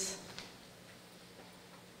spirits,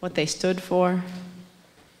 what they stood for,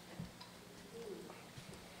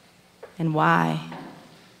 and why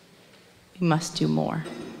we must do more.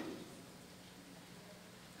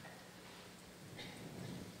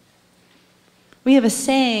 We have a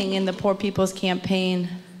saying in the Poor People's Campaign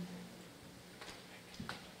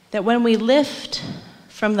that when we lift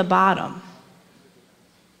from the bottom,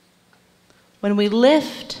 when we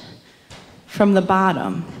lift from the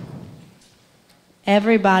bottom,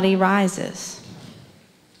 everybody rises.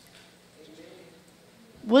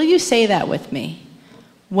 Will you say that with me?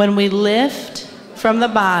 When we lift from the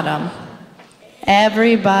bottom,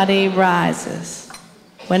 everybody rises.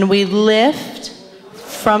 When we lift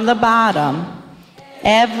from the bottom,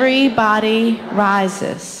 everybody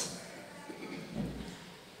rises.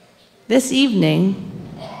 This evening,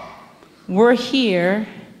 we're here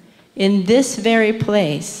in this very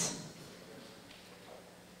place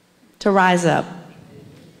to rise up.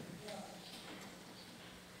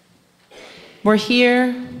 We're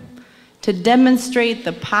here to demonstrate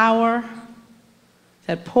the power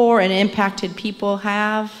that poor and impacted people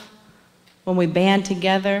have when we band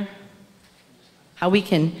together, how we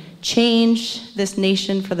can change this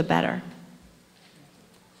nation for the better.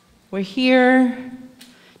 We're here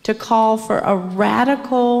to call for a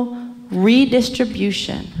radical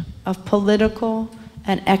redistribution of political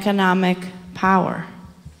and economic power.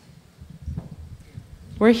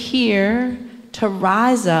 We're here to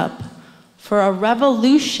rise up for a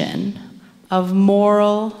revolution of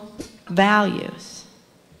moral values.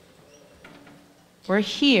 We're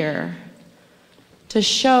here to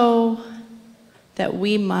show that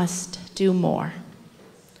we must do more.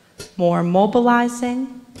 More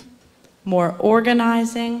mobilizing, more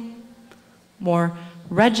organizing, more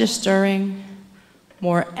registering,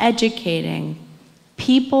 more educating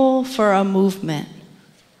people for a movement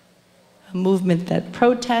that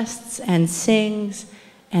protests and sings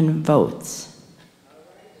and votes.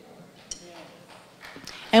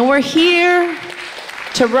 And we're here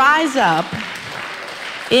to rise up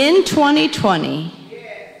in 2020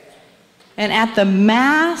 and at the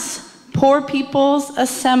mass Poor People's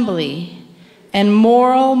Assembly and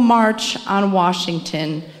Moral March on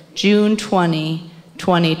Washington, June 20,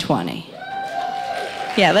 2020.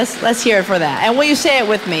 Yeah, let's hear it for that. And will you say it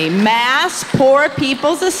with me? Mass Poor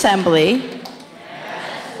People's Assembly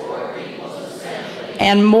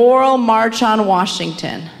and Moral March on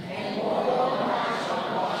Washington.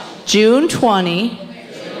 June 20,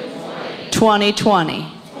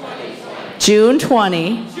 2020. June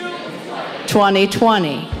 20,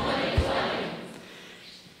 2020.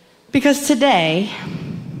 Because today,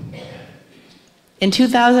 in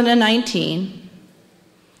 2019,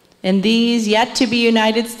 in these yet to be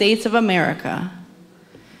United States of America,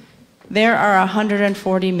 there are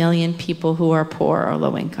 140 million people who are poor or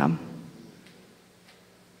low income.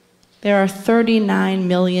 There are 39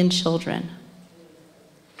 million children.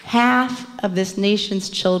 Half of this nation's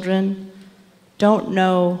children don't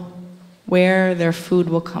know where their food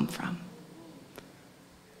will come from.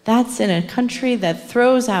 That's in a country that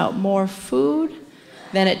throws out more food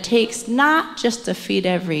than it takes not just to feed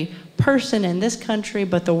every person in this country,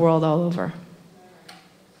 but the world all over.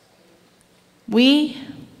 We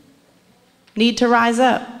need to rise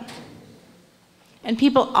up. And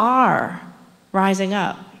people are rising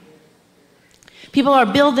up. People are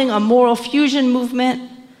building a moral fusion movement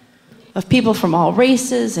of people from all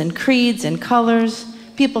races and creeds and colors,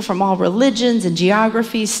 people from all religions and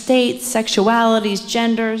geographies, states, sexualities,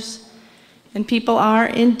 genders. And people are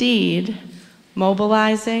indeed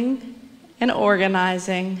mobilizing and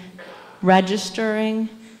organizing, registering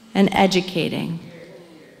and educating.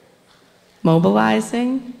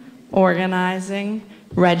 Mobilizing, organizing,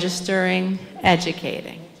 registering,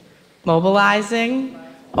 educating. Mobilizing,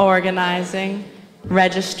 organizing,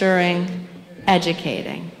 registering,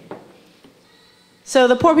 educating. So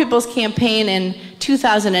the Poor People's Campaign in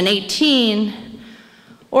 2018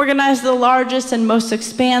 organized the largest and most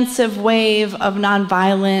expansive wave of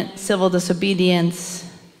nonviolent civil disobedience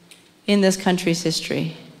in this country's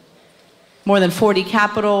history. More than 40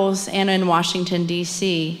 capitals and in Washington,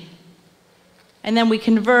 D.C. And then we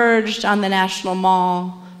converged on the National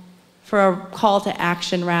Mall for a call to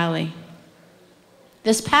action rally.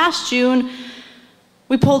 This past June,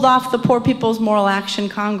 we pulled off the Poor People's Moral Action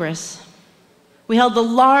Congress. We held the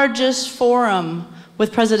largest forum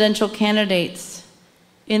with presidential candidates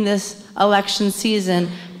in this election season,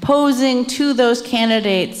 posing to those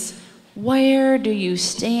candidates, where do you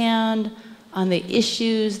stand on the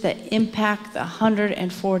issues that impact the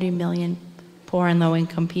 140 million poor and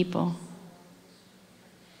low-income people?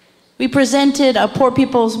 We presented a Poor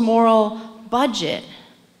People's Moral Budget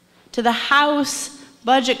to the House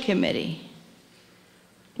Budget Committee.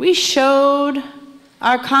 We showed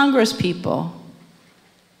our congresspeople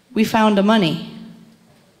we found the money.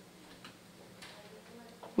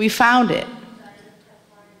 We found it.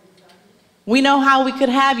 We know how we could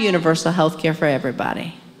have universal health care for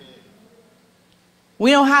everybody.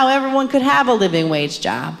 We know how everyone could have a living wage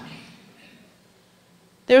job.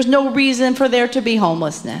 There's no reason for there to be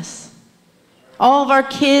homelessness. All of our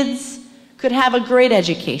kids could have a great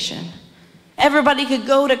education. Everybody could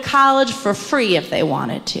go to college for free if they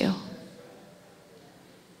wanted to.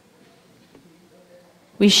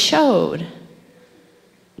 We showed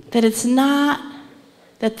that it's not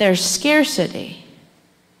that there's scarcity,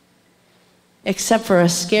 except for a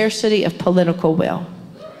scarcity of political will.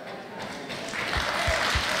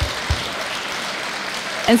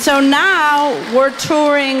 And so now we're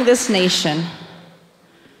touring this nation.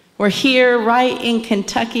 We're here right in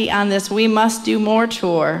Kentucky on this We Must Do More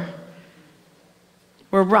tour.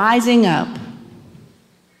 We're rising up,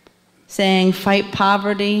 saying, fight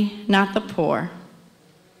poverty, not the poor.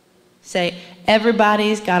 Say,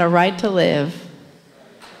 everybody's got a right to live.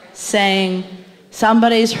 Saying,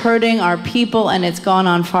 somebody's hurting our people and it's gone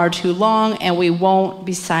on far too long and we won't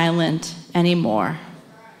be silent anymore.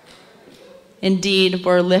 Indeed,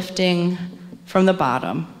 we're lifting from the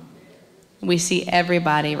bottom. We see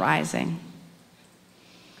everybody rising.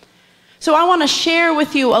 So I want to share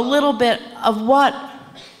with you a little bit of what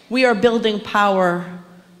we are building power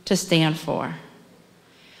to stand for.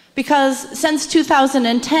 Because since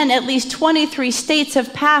 2010, at least 23 states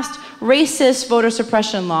have passed racist voter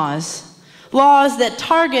suppression laws. Laws that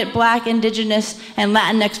target Black, Indigenous, and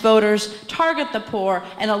Latinx voters, target the poor,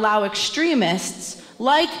 and allow extremists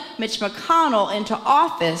like Mitch McConnell into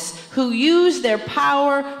office who use their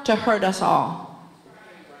power to hurt us all.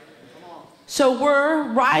 So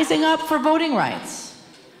we're rising up for voting rights,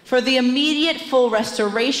 for the immediate full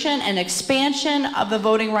restoration and expansion of the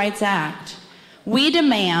Voting Rights Act. We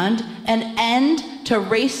demand an end to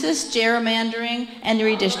racist gerrymandering and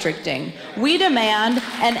redistricting. We demand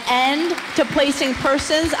an end to placing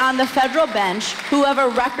persons on the federal bench who have a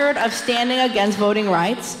record of standing against voting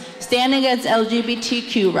rights, standing against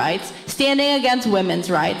LGBTQ rights, standing against women's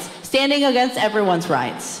rights, standing against everyone's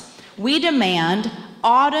rights. We demand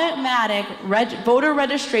automatic voter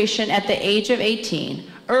registration at the age of 18,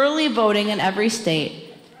 early voting in every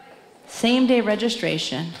state, same-day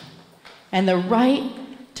registration, and the right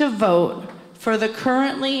to vote for the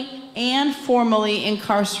currently and formerly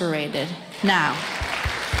incarcerated now.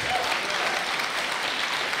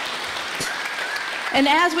 And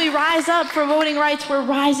as we rise up for voting rights, we're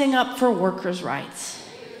rising up for workers' rights.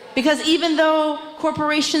 Because even though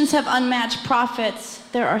corporations have unmatched profits,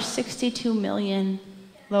 there are 62 million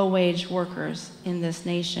low-wage workers in this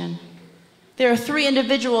nation. There are 3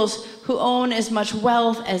 individuals who own as much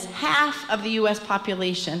wealth as half of the US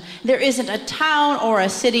population. There isn't a town or a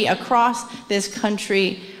city across this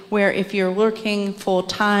country where if you're working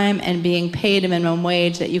full-time and being paid a minimum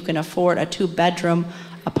wage that you can afford a 2-bedroom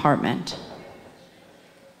apartment.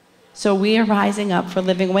 So we are rising up for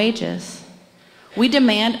living wages. We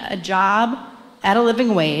demand a job at a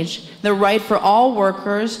living wage, the right for all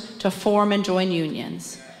workers to form and join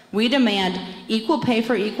unions. We demand equal pay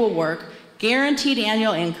for equal work, guaranteed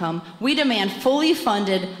annual income. We demand fully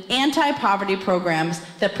funded anti-poverty programs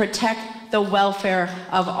that protect the welfare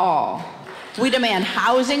of all. We demand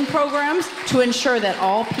housing programs to ensure that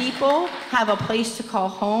all people have a place to call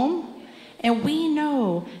home. And we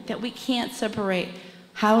know that we can't separate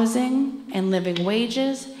housing and living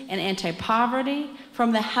wages and anti-poverty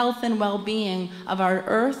from the health and well-being of our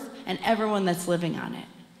earth and everyone that's living on it.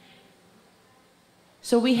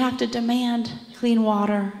 So we have to demand clean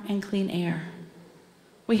water and clean air.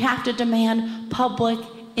 We have to demand public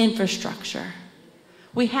infrastructure.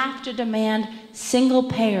 We have to demand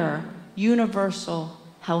single-payer, universal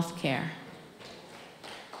health care.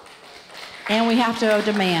 And we have to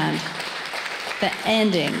demand the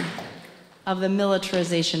ending of the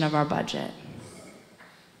militarization of our budget.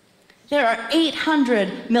 There are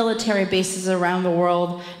 800 military bases around the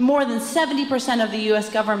world. More than 70% of the US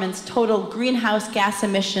government's total greenhouse gas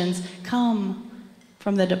emissions come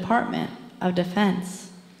from the Department of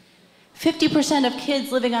Defense. 50% of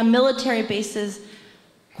kids living on military bases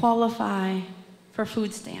qualify for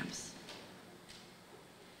food stamps.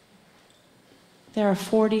 There are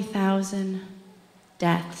 40,000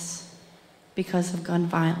 deaths because of gun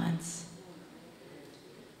violence.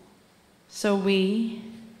 So we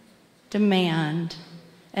demand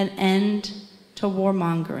an end to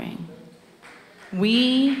warmongering.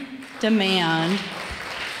 We demand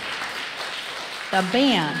a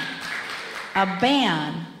ban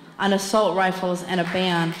on assault rifles and a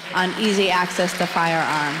ban on easy access to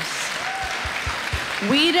firearms.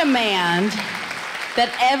 We demand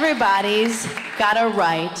that everybody's got a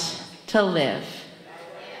right to live.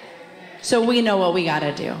 So we know what we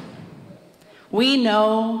gotta do. We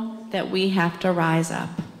know that we have to rise up.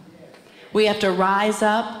 We have to rise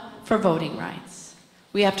up for voting rights.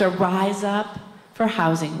 We have to rise up for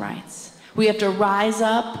housing rights. We have to rise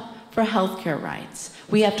up for healthcare rights.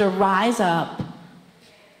 We have to rise up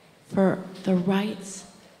for the rights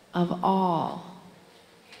of all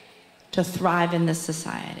to thrive in this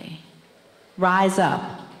society. Rise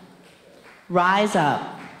up. Rise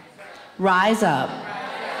up. Rise up.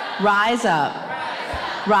 Rise up.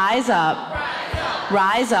 Rise up.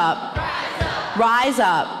 Rise up. Rise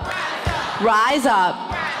up. Rise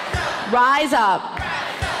up. Rise up.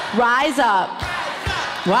 Rise up.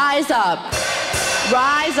 Rise up.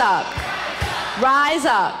 Rise up. Rise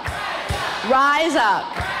up. Rise up.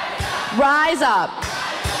 Rise up.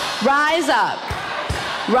 Rise up.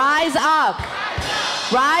 Rise up.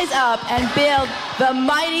 Rise up and build the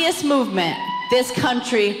mightiest movement this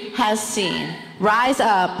country has seen. Rise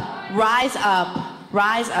up, rise up,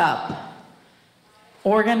 rise up.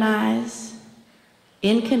 Organize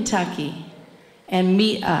in Kentucky and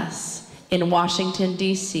meet us in Washington,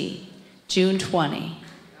 D.C., June 20,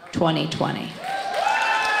 2020.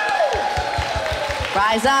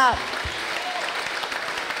 Rise up.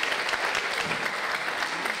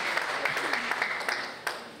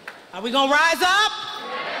 Are we gonna rise up?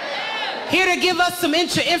 Here to give us some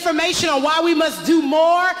information on why we must do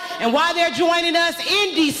more and why they're joining us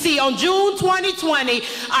in D.C. on June 2020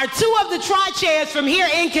 are two of the tri-chairs from here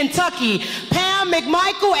in Kentucky. Pam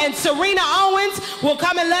McMichael and Serena Owens will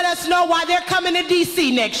come and let us know why they're coming to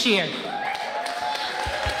D.C. next year.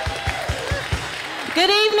 Good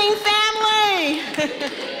evening, family.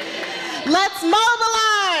 Let's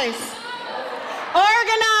mobilize,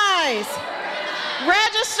 organize,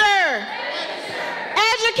 register,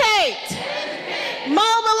 educate,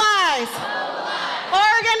 mobilize,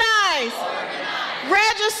 organize,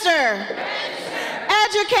 register,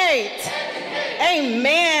 educate.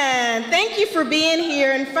 Amen. Thank you for being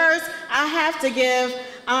here. And first, I have to give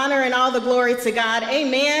honor and all the glory to God.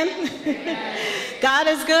 Amen. God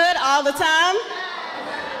is good all the time.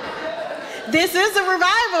 This is a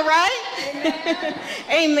revival, right?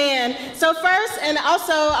 Amen. So first, and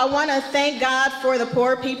also, I want to thank God for the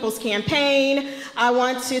Poor People's Campaign. I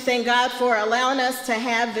want to thank God for allowing us to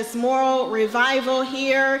have this moral revival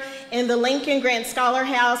here in the Lincoln Grant Scholar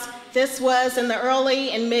House. This was in the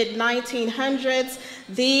early and mid-1900s,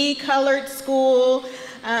 the colored school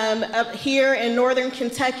up here in northern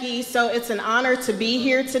Kentucky. So it's an honor to be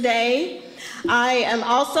here today. I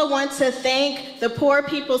also want to thank the Poor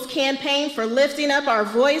People's Campaign for lifting up our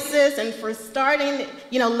voices and for starting,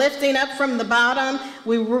 lifting up from the bottom.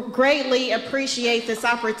 We greatly appreciate this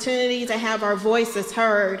opportunity to have our voices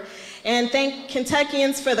heard. And thank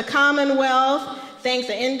Kentuckians for the Commonwealth, thank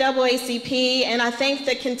the NAACP, and I thank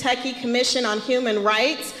the Kentucky Commission on Human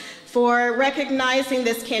Rights for recognizing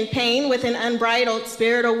this campaign with an Unbridled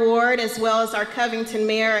Spirit Award, as well as our Covington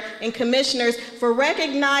Mayor and Commissioners for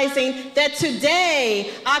recognizing that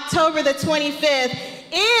today, October the 25th,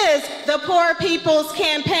 is the Poor People's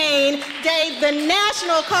Campaign Day, the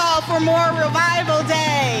National Call for More Revival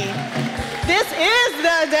Day. This is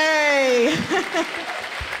the day.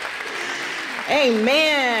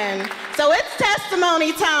 Amen. So it's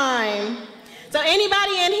testimony time. So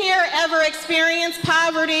anybody in here ever experienced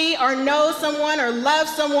poverty or know someone or love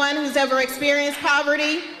someone who's ever experienced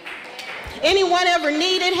poverty? Anyone ever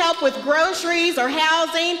needed help with groceries or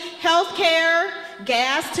housing, health care,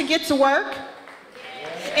 gas to get to work?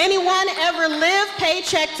 Anyone ever live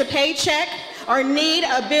paycheck to paycheck or need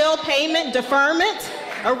a bill payment deferment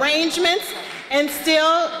arrangements and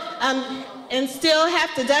still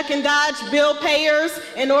have to duck and dodge bill payers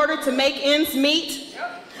in order to make ends meet?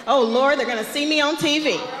 Oh Lord, they're gonna see me on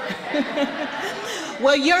TV.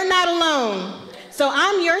 Well, you're not alone. So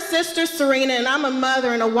I'm your sister Serena, and I'm a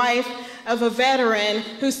mother and a wife of a veteran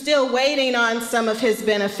who's still waiting on some of his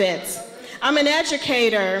benefits. I'm an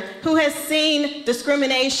educator who has seen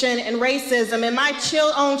discrimination and racism, and my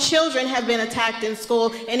own children have been attacked in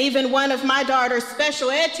school, and even one of my daughter's special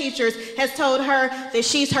ed teachers has told her that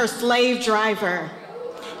she's her slave driver.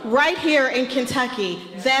 Right here in Kentucky,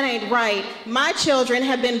 that ain't right. My children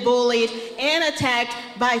have been bullied and attacked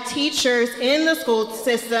by teachers in the school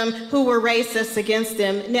system who were racist against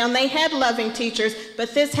them. Now, they had loving teachers,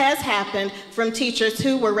 but this has happened from teachers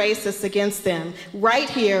who were racist against them, right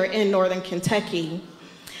here in northern Kentucky.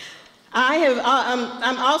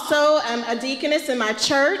 I'm also a deaconess in my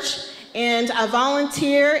church, and I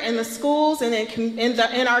volunteer in the schools and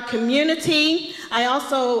in our community. I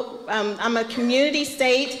also, I'm a community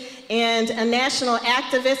state and a national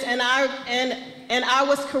activist, and I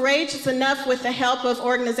was courageous enough with the help of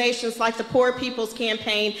organizations like the Poor People's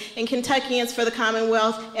Campaign and Kentuckians for the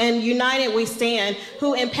Commonwealth and United We Stand,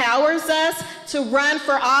 who empowers us to run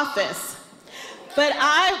for office. But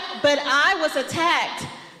I was attacked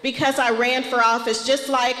because I ran for office, just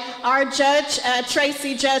like our judge,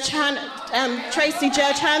 Tracy Judge Hunter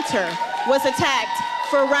was attacked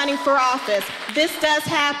for running for office. This does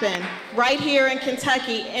happen right here in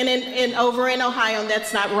Kentucky and over in Ohio, and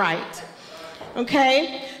that's not right.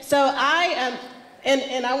 Okay, so I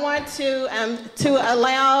want to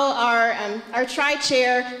allow our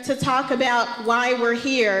tri-chair to talk about why we're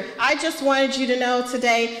here. I just wanted you to know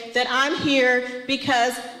today that I'm here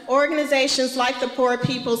because organizations like the Poor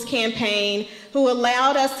People's Campaign, who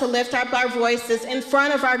allowed us to lift up our voices in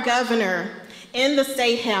front of our governor in the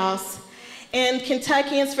State House, and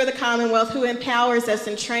Kentuckians for the Commonwealth, who empowers us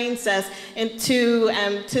and trains us and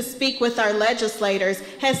to speak with our legislators,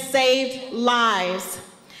 has saved lives.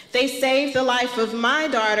 They saved the life of my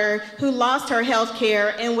daughter, who lost her health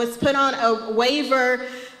care and was put on a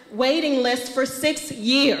waiting list for 6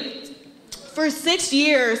 years. For 6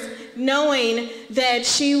 years, knowing that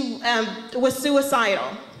she was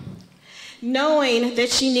suicidal, knowing that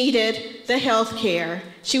she needed the health care.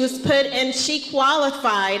 She was put, and she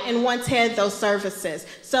qualified and once had those services.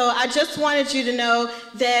 So I just wanted you to know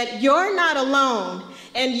that you're not alone,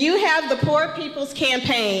 and you have the Poor People's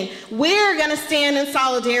Campaign. We're gonna stand in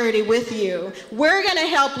solidarity with you. We're gonna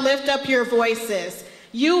help lift up your voices.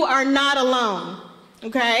 You are not alone,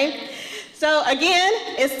 okay? So again,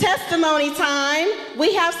 it's testimony time.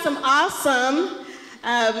 We have some awesome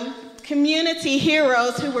community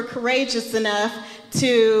heroes who were courageous enough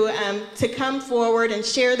to come forward and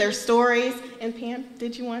share their stories. And Pam,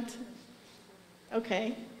 did you want to?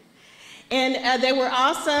 Okay. And they were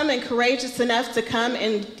awesome and courageous enough to come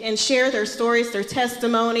and share their stories, their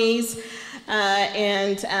testimonies.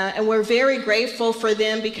 And we're very grateful for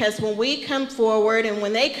them, because when we come forward and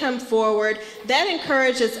when they come forward, that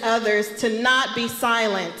encourages others to not be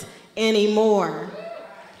silent anymore.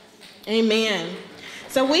 Amen.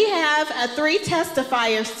 So we have 3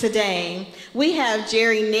 testifiers today. We have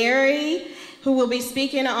Jerry Neri, who will be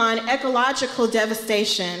speaking on ecological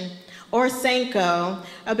devastation, or Senko,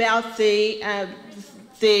 about the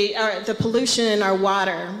pollution in our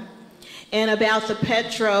water, and about the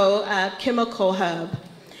petrochemical hub.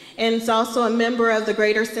 And it's also a member of the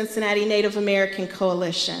Greater Cincinnati Native American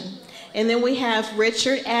Coalition. And then we have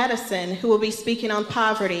Richard Addison, who will be speaking on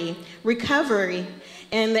poverty, recovery,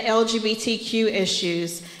 and the LGBTQ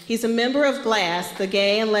issues. He's a member of GLASS, the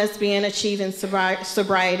Gay and Lesbian Achieving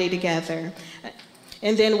Sobriety Together.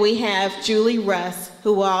 And then we have Julie Russ,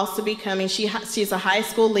 who will also be coming. She's a high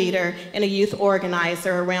school leader and a youth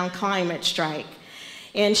organizer around Climate Strike.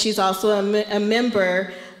 And she's also a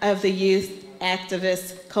member of the Youth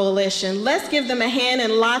Activist Coalition. Let's give them a hand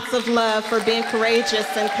and lots of love for being courageous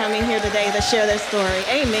and coming here today to share their story.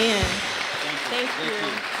 Amen. Thank you.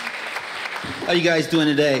 How you guys doing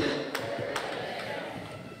today?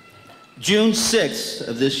 June 6th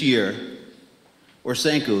of this year,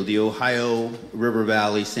 ORSENCO, the Ohio River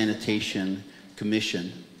Valley Sanitation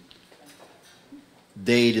Commission,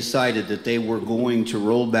 they decided that they were going to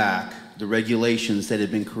roll back the regulations that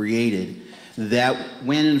had been created that,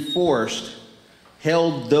 when enforced,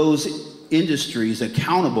 held those industries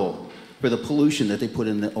accountable for the pollution that they put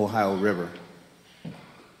in the Ohio River.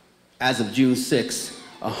 As of June 6th,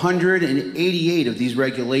 188 of these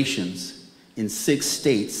regulations in 6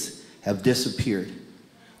 states have disappeared.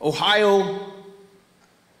 Ohio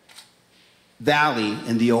Valley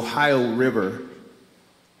and the Ohio River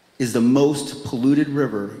is the most polluted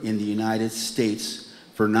river in the United States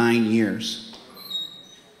for 9 years.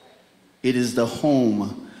 It is the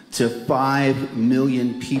home to 5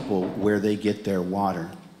 million people where they get their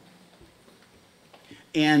water.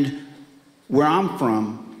 And where I'm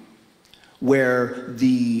from, where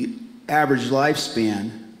the average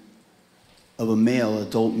lifespan of a male,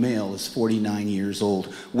 adult male, is 49 years old,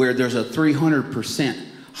 where there's a 300%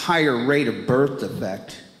 higher rate of birth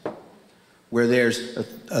defect, where there's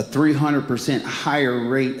a 300% higher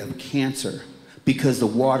rate of cancer because the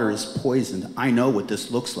water is poisoned. I know what this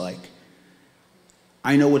looks like.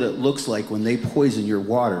 I know what it looks like when they poison your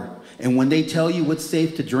water. And when they tell you what's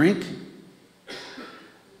safe to drink,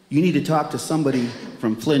 you need to talk to somebody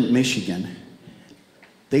from Flint, Michigan.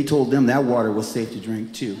 They told them that water was safe to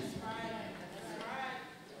drink too.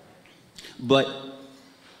 But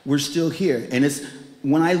we're still here. And it's,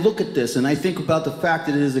 when I look at this and I think about the fact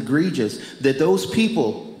that it is egregious, that those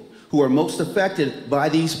people who are most affected by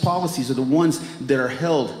these policies are the ones that are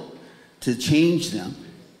held to change them.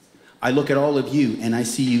 I look at all of you and I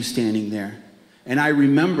see you standing there. And I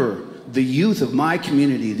remember the youth of my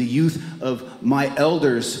community, the youth of my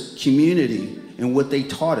elders' community, and what they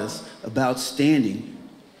taught us about standing.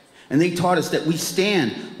 And they taught us that we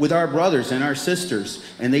stand with our brothers and our sisters.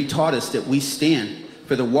 And they taught us that we stand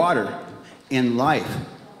for the water and life.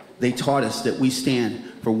 They taught us that we stand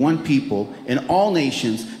for one people in all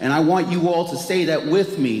nations. And I want you all to say that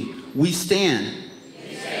with me. We stand,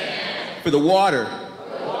 for the water,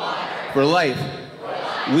 for life.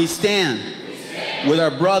 We stand with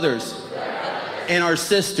our brothers and our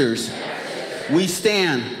sisters. We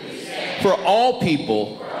stand for all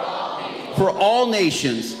people, for all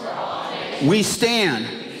nations. We stand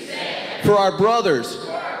for our brothers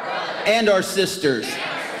and our sisters.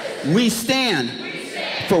 We stand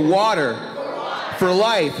for water, for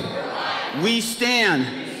life. We stand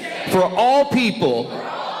for all people,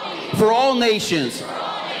 for all nations.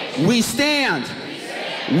 We stand.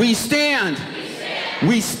 We stand.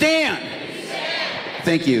 We stand.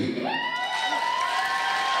 Thank you.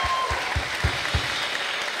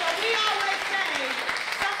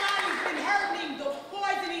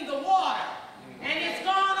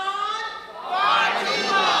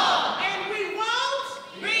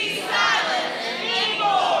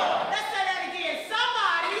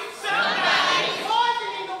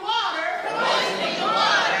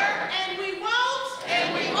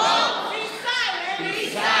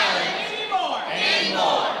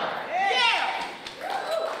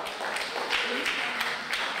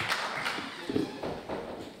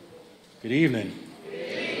 Good evening.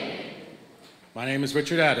 My name is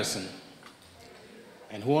Richard Addison.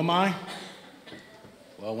 And who am I?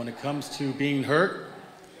 Well, when it comes to being hurt,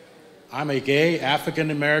 I'm a gay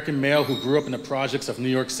African-American male who grew up in the projects of New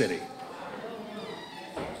York City.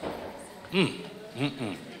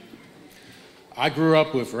 I grew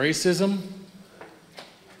up with racism.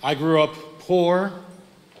 I grew up poor.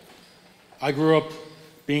 I grew up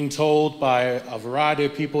being told by a variety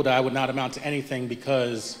of people that I would not amount to anything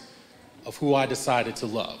because of who I decided to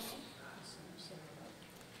love.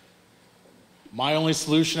 My only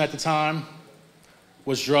solution at the time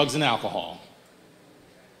was drugs and alcohol.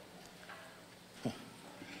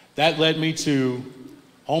 That led me to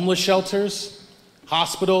homeless shelters,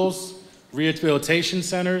 hospitals, rehabilitation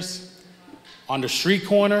centers, on the street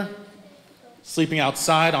corner, sleeping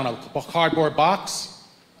outside on a cardboard box,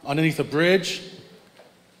 underneath a bridge,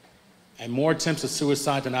 and more attempts at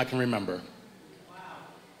suicide than I can remember.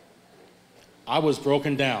 I was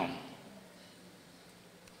broken down.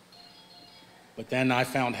 But then I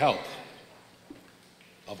found help.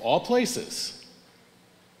 Of all places,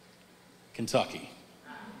 Kentucky.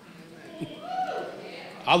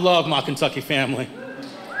 I love my Kentucky family.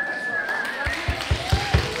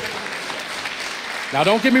 Now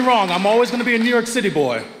don't get me wrong, I'm always gonna be a New York City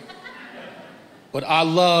boy. But I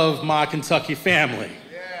love my Kentucky family.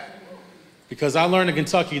 Because I learned in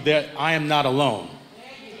Kentucky that I am not alone.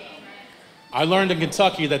 I learned in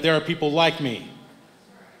Kentucky that there are people like me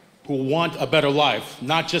who want a better life,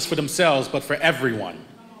 not just for themselves, but for everyone.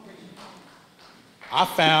 I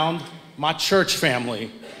found my church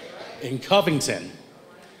family in Covington.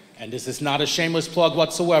 And this is not a shameless plug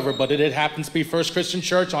whatsoever, but it happens to be First Christian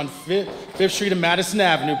Church on 5th Street and Madison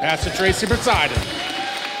Avenue, Pastor Tracy presiding.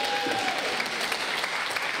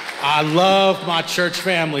 I love my church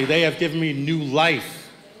family. They have given me new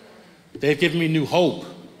life. They've given me new hope.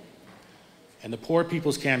 And the Poor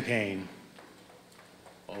People's Campaign,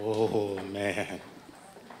 oh man.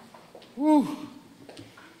 Woo.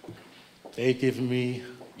 They've given me,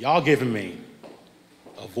 y'all giving me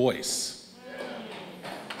a voice.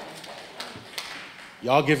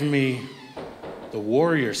 Y'all giving me the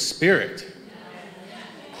warrior spirit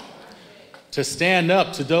to stand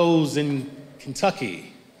up to those in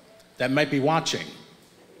Kentucky that might be watching.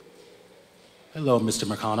 Hello, Mr.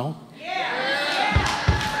 McConnell.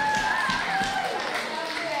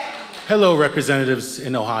 Hello, representatives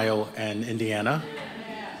in Ohio and Indiana.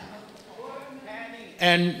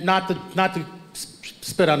 And not to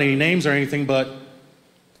spit out any names or anything, but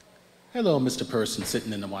hello, Mr. Person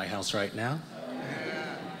sitting in the White House right now.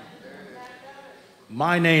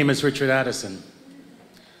 My name is Richard Addison.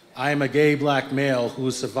 I am a gay black male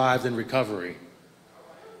who survived in recovery.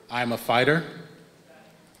 I am a fighter,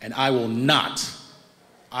 and I will not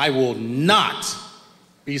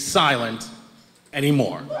be silent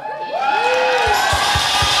anymore.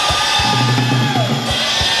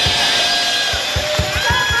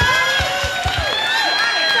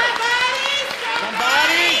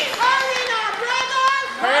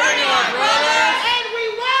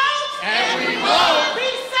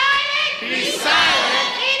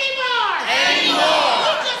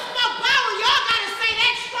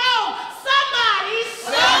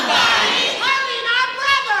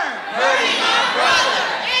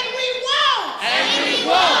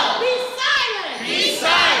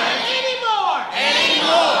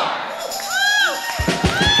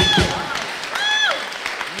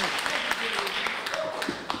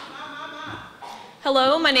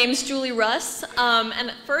 Hello, my name is Julie Russ,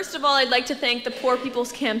 and first of all, I'd like to thank the Poor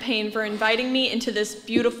People's Campaign for inviting me into this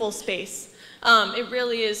beautiful space. It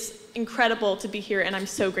really is incredible to be here, and I'm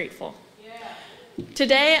so grateful.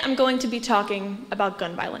 Today, I'm going to be talking about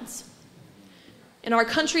gun violence. In our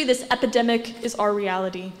country, this epidemic is our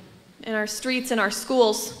reality. In our streets, in our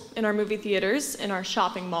schools, in our movie theaters, in our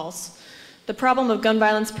shopping malls, the problem of gun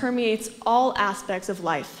violence permeates all aspects of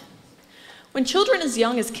life. When children as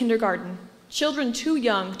young as kindergarten, children too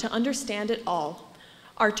young to understand it all,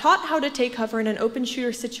 are taught how to take cover in an open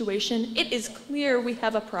shooter situation, it is clear we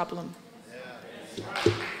have a problem.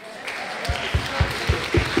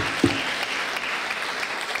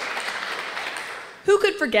 Who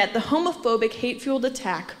could forget the homophobic, hate-fueled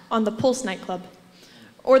attack on the Pulse nightclub?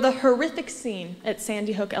 Or the horrific scene at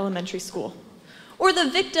Sandy Hook Elementary School? Or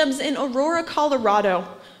the victims in Aurora, Colorado,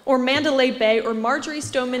 or Mandalay Bay, or Marjorie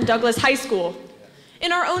Stoneman Douglas High School?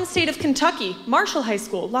 In our own state of Kentucky, Marshall High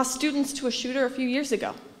School lost students to a shooter a few years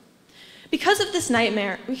ago. Because this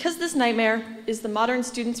nightmare is the modern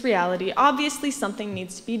student's reality, obviously something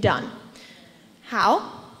needs to be done.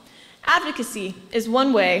 How? Advocacy is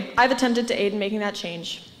one way I've attempted to aid in making that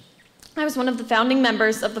change. I was one of the founding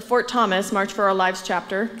members of the Fort Thomas March for Our Lives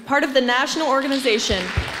chapter, part of the national organization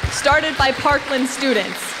started by Parkland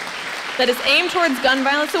students that is aimed towards gun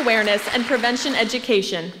violence awareness and prevention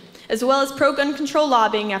education, as well as pro-gun control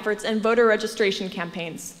lobbying efforts and voter registration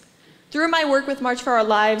campaigns. Through my work with March for Our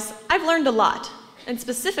Lives, I've learned a lot, and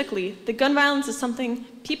specifically, that gun violence is something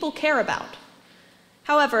people care about.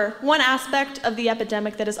 However, one aspect of the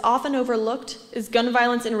epidemic that is often overlooked is gun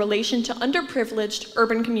violence in relation to underprivileged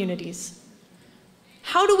urban communities.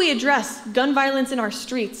 How do we address gun violence in our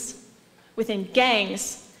streets, within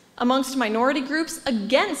gangs, amongst minority groups,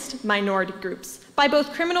 against minority groups, by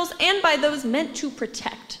both criminals and by those meant to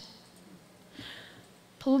protect?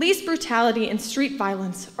 Police brutality and street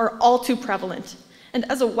violence are all too prevalent,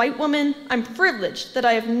 and as a white woman, I'm privileged that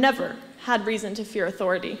I have never had reason to fear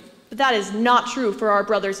authority. But that is not true for our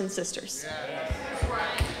brothers and sisters.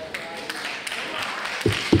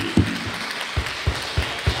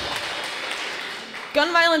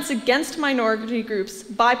 Gun violence against minority groups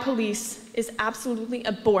by police is absolutely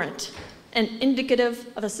abhorrent and indicative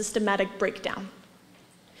of a systematic breakdown.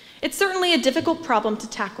 It's certainly a difficult problem to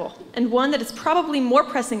tackle, and one that is probably more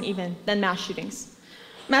pressing even than mass shootings.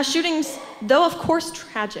 Mass shootings, though of course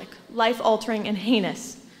tragic, life-altering, and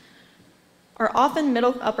heinous, are often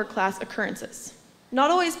middle-upper class occurrences.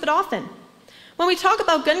 Not always, but often. When we talk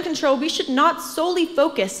about gun control, we should not solely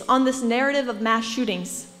focus on this narrative of mass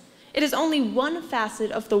shootings. It is only one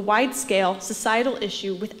facet of the wide-scale societal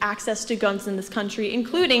issue with access to guns in this country,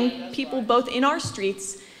 including people both in our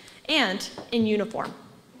streets and in uniform.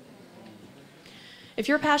 If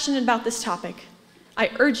you're passionate about this topic,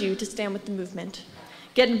 I urge you to stand with the movement.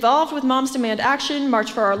 Get involved with Moms Demand Action,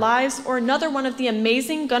 March for Our Lives, or another one of the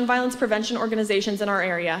amazing gun violence prevention organizations in our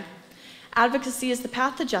area. Advocacy is the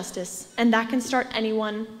path to justice, and that can start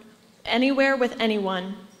anyone, anywhere with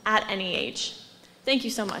anyone, at any age. Thank you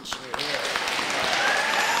so much.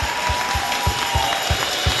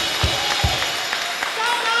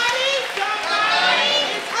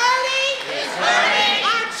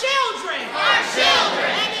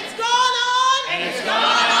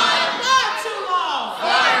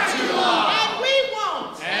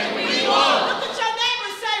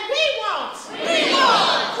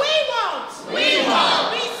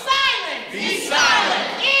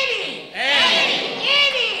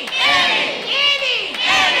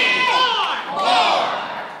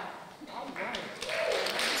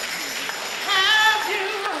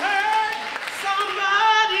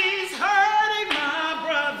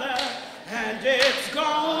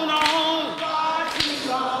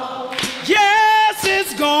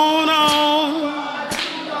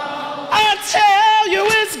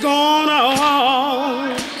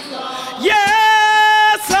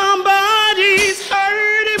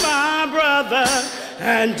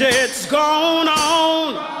 And it's gone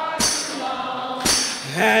on,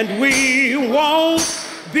 and we won't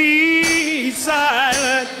be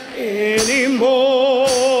silent anymore.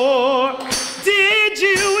 Did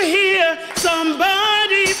you hear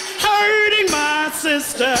somebody hurting my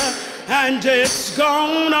sister? And it's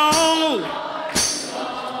gone on.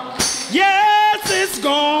 Yes, it's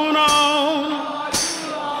gone on.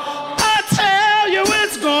 I tell you,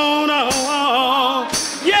 it's gone on.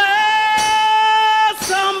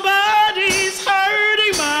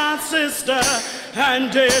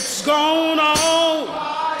 And it's gone on,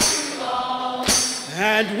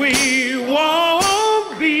 and we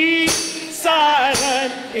won't be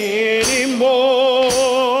silent anymore.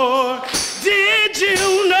 Did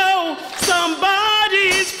you know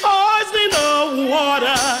somebody's poisoning the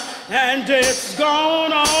water, and it's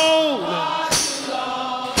gone on?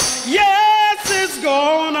 Yes, it's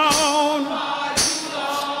gone on.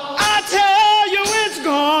 I tell you, it's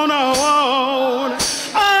gone on.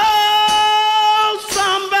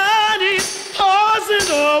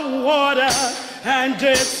 And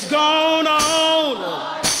it's gone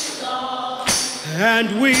on,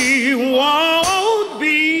 and we won't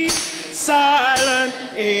be silent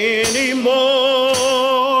anymore.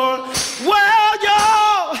 Well, y'all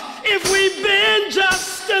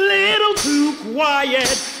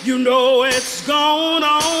you know it's gone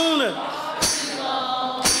on.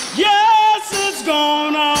 Yes, it's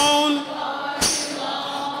gone on.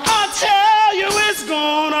 I tell you it's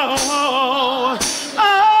gone on.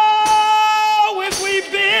 Oh, if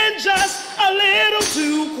we've been just a little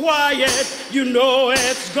too quiet, you know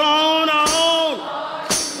it's gone on.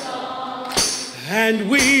 And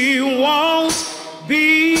we won't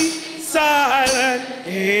be silent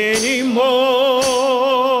anymore.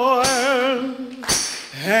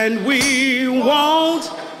 And we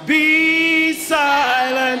won't be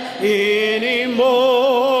silent anymore.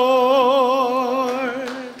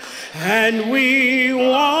 And we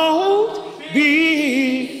won't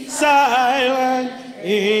be silent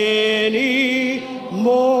anymore.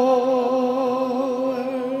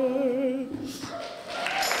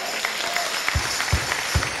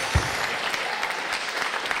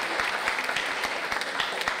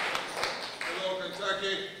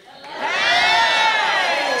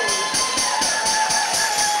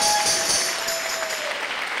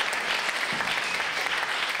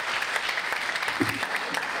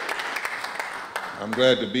 I'm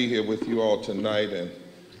glad to be here with you all tonight and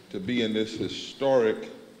to be in this historic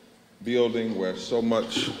building where so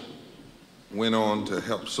much went on to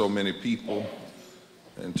help so many people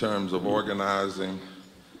in terms of organizing,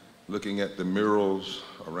 looking at the murals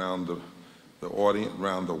around the audience,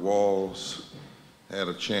 around the walls. Had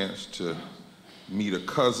a chance to meet a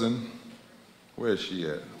cousin. Where is she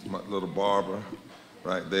at? My little Barbara,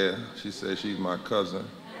 right there. She says she's my cousin.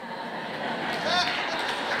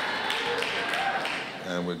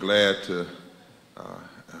 And we're glad to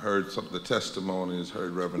heard some of the testimonies,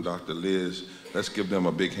 heard Reverend Dr. Liz. Let's give them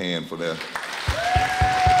a big hand for that.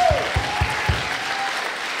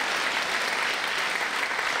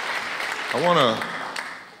 I want to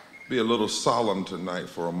be a little solemn tonight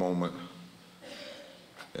for a moment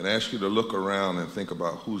and ask you to look around and think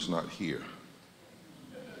about who's not here.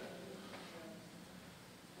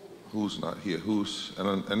 Who's not here?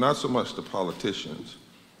 And not so much the politicians.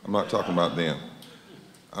 I'm not talking about them.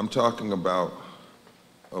 I'm talking about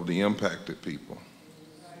of the impacted people.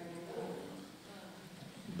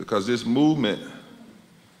 Because this movement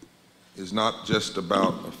is not just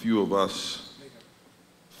about a few of us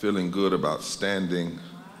feeling good about standing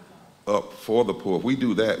up for the poor. If we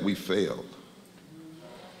do that, we failed.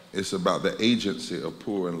 It's about the agency of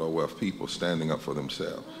poor and low-wealth people standing up for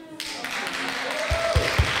themselves.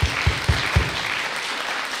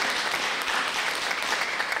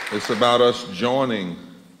 It's about us joining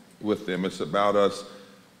with them. It's about us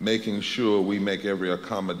making sure we make every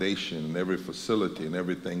accommodation and every facility and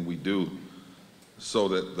everything we do so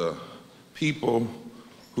that the people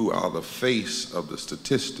who are the face of the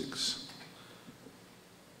statistics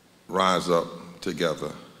rise up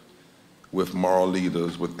together with moral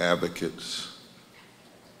leaders, with advocates,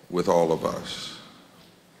 with all of us.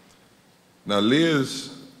 Now,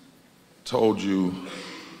 Liz told you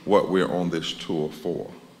what we're on this tour for.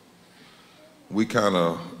 We kind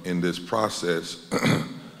of, in this process,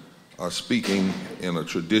 are speaking in a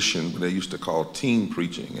tradition they used to call team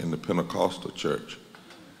preaching in the Pentecostal church.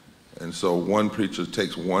 And so one preacher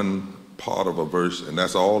takes one part of a verse and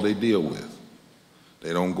that's all they deal with.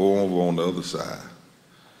 They don't go over on the other side.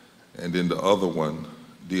 And then the other one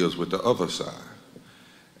deals with the other side.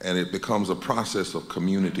 And it becomes a process of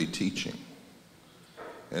community teaching.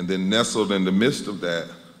 And then nestled in the midst of that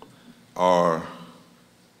are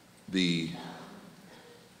the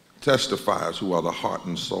testifiers who are the heart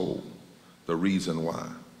and soul, the reason why.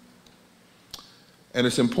 And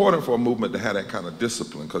it's important for a movement to have that kind of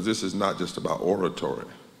discipline because this is not just about oratory.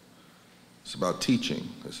 It's about teaching.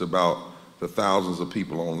 It's about the thousands of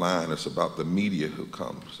people online. It's about the media who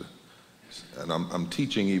comes. And I'm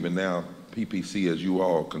teaching even now, PPC, as you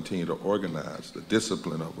all continue to organize the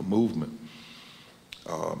discipline of a movement.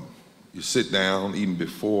 You sit down even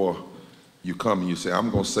before you come and you say,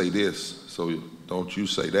 I'm going to say this, so don't you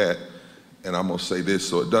say that, and I'm going to say this,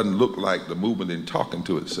 so it doesn't look like the movement isn't talking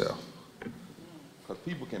to itself. Because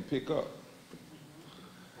people can pick up.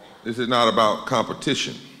 This is not about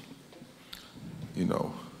competition. You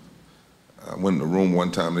know, I went in the room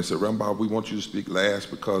one time and they said, Reverend Bob, we want you to speak last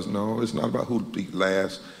because no, it's not about who speaks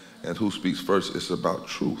last and who speaks first, it's about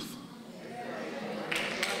truth.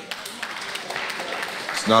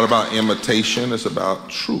 It's not about imitation, it's about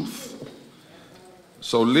truth.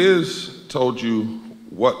 So Liz told you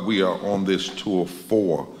what we are on this tour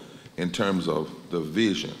for in terms of the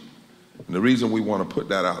vision. And the reason we want to put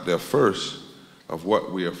that out there first of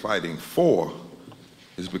what we are fighting for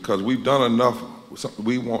is because we've done enough.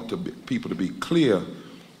 We want people to be clear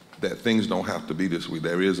that things don't have to be this way.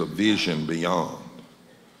 There is a vision beyond,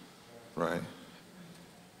 right?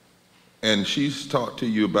 And she's talked to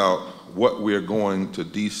you about what we're going to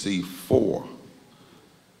DC for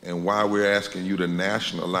and why we're asking you to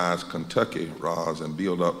nationalize Kentucky, Roz, and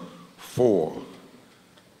build up for,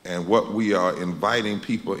 and what we are inviting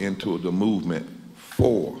people into the movement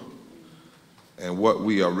for, and what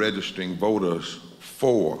we are registering voters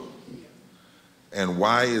for. And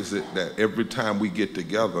why is it that every time we get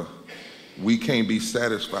together, we can't be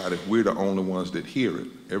satisfied if we're the only ones that hear it?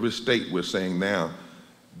 Every state we're saying now,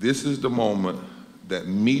 this is the moment that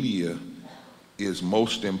media is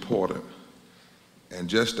most important. And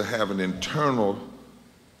just to have an internal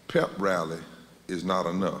pep rally is not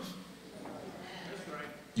enough.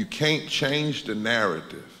 You can't change the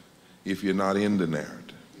narrative if you're not in the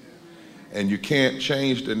narrative. And you can't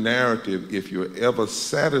change the narrative if you're ever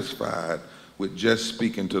satisfied with just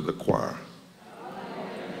speaking to the choir.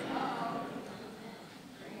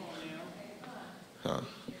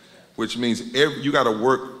 Which means you got to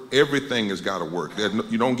work, everything has got to work.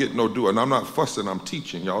 You don't get no do. And I'm not fussing, I'm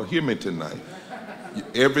teaching. Y'all hear me tonight.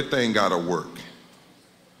 Everything got to work.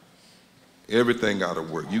 Everything got to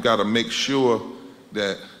work. You got to make sure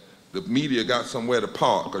that the media got somewhere to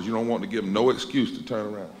park, because you don't want to give them no excuse to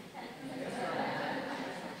turn around.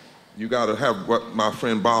 You got to have what my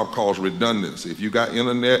friend Bob calls redundancy. If you got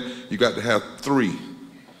internet, you got to have 3,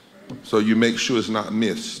 so you make sure it's not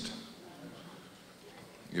missed.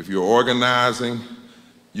 If you're organizing,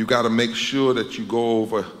 you got to make sure that you go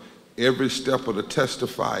over every step of the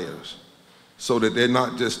testifiers, so that they're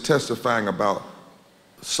not just testifying about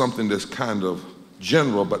something that's kind of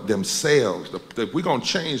general, but themselves. If we're going to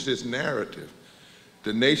change this narrative,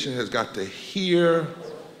 the nation has got to hear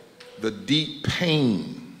the deep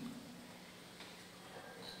pain.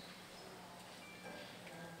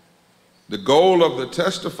 The goal of the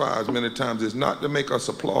testifiers many times is not to make us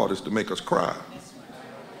applaud, it's to make us cry.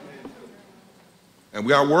 And we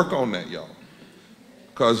got to work on that, y'all.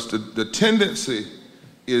 Because the tendency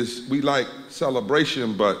is we like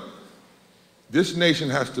celebration, but this nation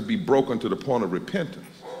has to be broken to the point of repentance.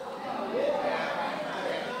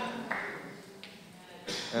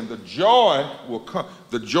 And the joy will come,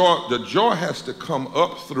 the joy has to come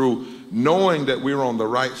up through knowing that we're on the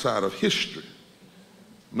right side of history.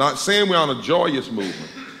 Not saying we're on a joyous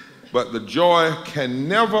movement, but the joy can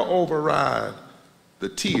never override the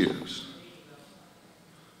tears.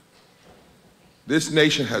 This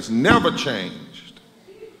nation has never changed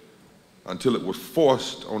until it was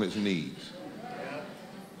forced on its knees,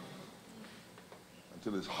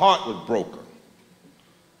 until its heart was broken,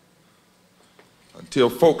 until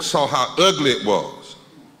folks saw how ugly it was,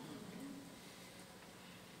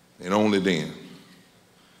 and only then.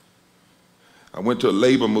 I went to a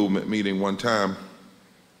labor movement meeting one time,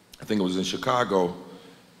 I think it was in Chicago,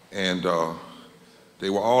 and they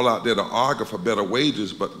were all out there to argue for better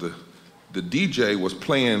wages, but the DJ was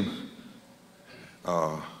playing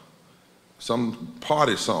some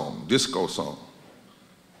party song, disco song.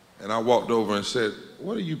 And I walked over and said,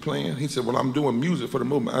 "What are you playing?" He said, "Well, I'm doing music for the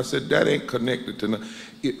movement." I said, "That ain't connected to nothing.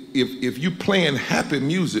 If you playing happy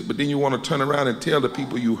music, but then you want to turn around and tell the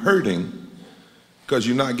people you hurting because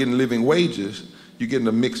you're not getting living wages, you're getting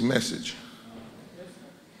a mixed message."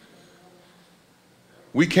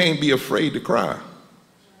 We can't be afraid to cry.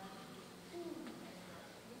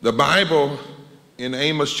 The Bible in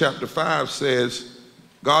Amos chapter 5 says,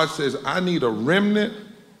 God says, I need a remnant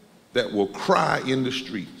that will cry in the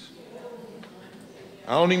streets.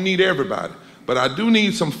 I don't even need everybody, but I do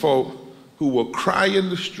need some folk who will cry in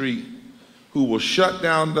the street, who will shut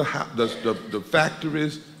down the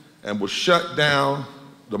factories and will shut down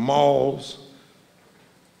the malls.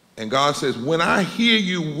 And God says, when I hear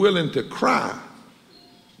you willing to cry,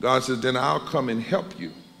 God says, then I'll come and help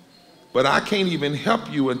you. But I can't even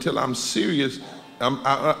help you until I'm serious.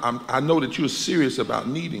 I know that you're serious about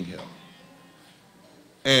needing help.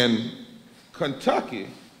 And Kentucky,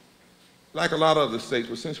 like a lot of other states,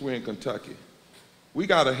 but since we're in Kentucky, we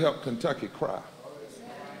got to help Kentucky cry.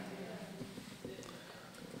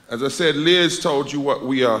 As I said, Liz told you what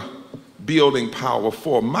we are building power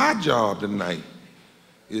for. My job tonight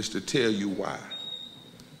is to tell you why.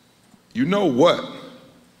 You know what?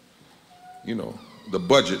 You know, the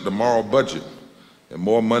budget, the moral budget, and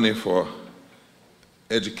more money for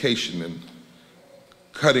education and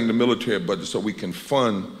cutting the military budget so we can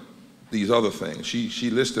fund these other things. She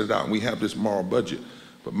listed it out, and we have this moral budget.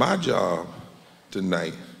 But my job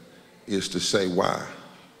tonight is to say why.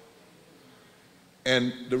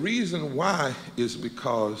 And the reason why is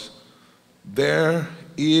because there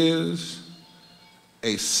is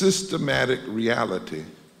a systematic reality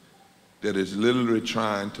that is literally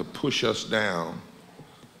trying to push us down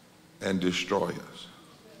and destroy us.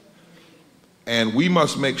 And we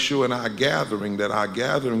must make sure in our gathering that our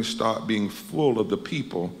gatherings start being full of the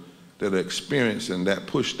people that are experiencing that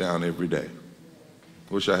push down every day.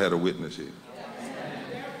 Wish I had a witness here.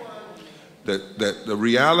 That the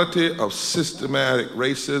reality of systematic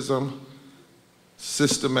racism,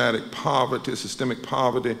 systemic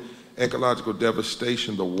poverty, ecological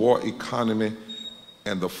devastation, the war economy,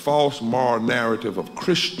 and the false moral narrative of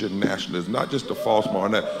Christian nationalism, not just the false moral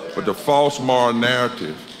narrative, but the false moral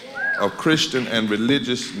narrative of Christian and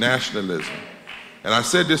religious nationalism. And I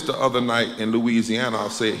said this the other night in Louisiana, I'll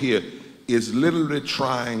say it here, is literally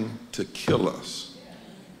trying to kill us.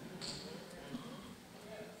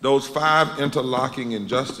 Those 5 interlocking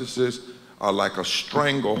injustices are like a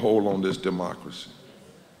stranglehold on this democracy.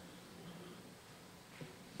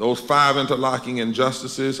 Those 5 interlocking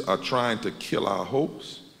injustices are trying to kill our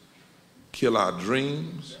hopes, kill our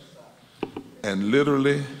dreams, and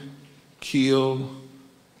literally kill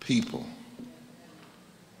people.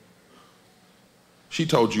 She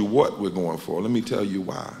told you what we're going for. Let me tell you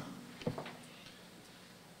why.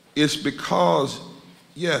 It's because,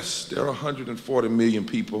 yes, there are 140 million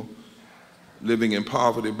people living in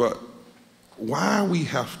poverty, but why we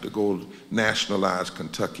have to go nationalize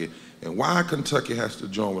Kentucky, and why Kentucky has to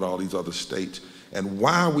join with all these other states, and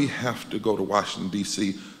why we have to go to Washington,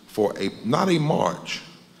 D.C. for not a march,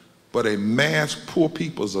 but a mass poor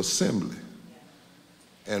people's assembly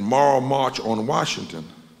and moral march on Washington,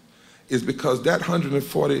 is because that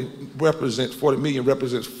 40 million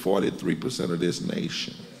represents 43% of this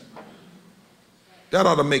nation. That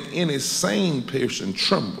ought to make any sane person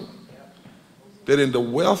tremble, that in the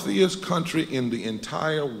wealthiest country in the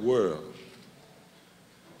entire world,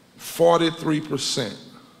 43%,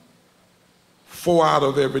 4 out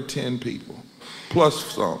of every 10 people, plus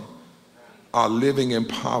some, are living in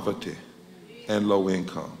poverty and low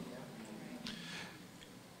income.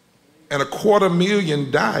 And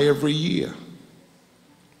 250,000 die every year.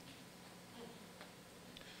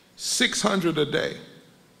 600 a day.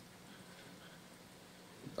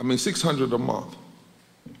 600 a month.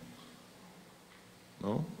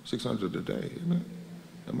 No, 600 a day, isn't it?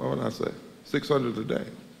 Am I what I say? 600 a day.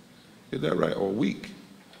 Is that right? Or a week?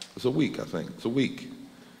 It's a week, I think. It's a week.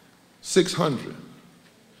 600.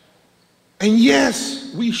 And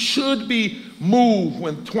yes, we should be moved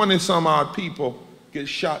when 20-some odd people get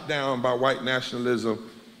shot down by white nationalism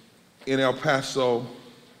in El Paso,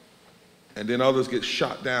 and then others get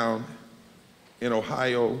shot down in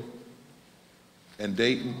Ohio and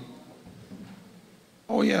Dayton.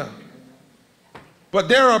 Oh yeah. But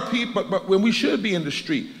there are people, but when we should be in the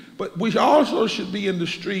street, but we also should be in the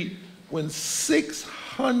street when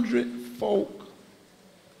 600 folk,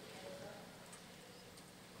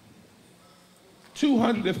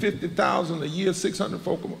 250,000 a year, 600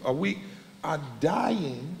 folk a week, are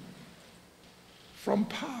dying from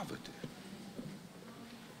poverty.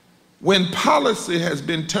 When policy has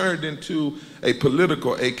been turned into a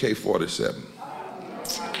political AK-47.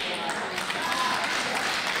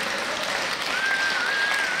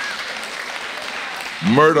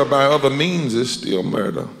 Murder by other means is still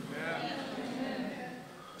murder.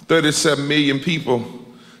 37 million people.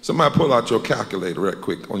 Somebody pull out your calculator right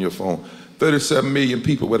quick on your phone. 37 million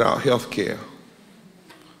people without health care.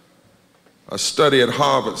 A study at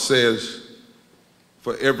Harvard says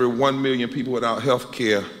for every 1 million people without health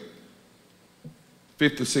care,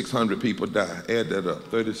 5,600 people die. Add that up.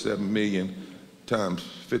 37 million times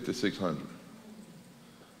 5,600.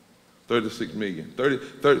 36 million.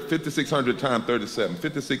 5,600 times 37.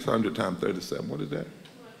 5,600 times 37. What is that?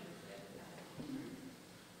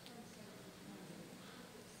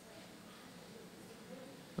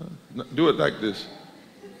 Do it like this.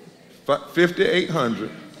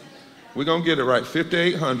 5,800. We're going to get it right.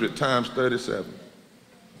 5,800 times 37.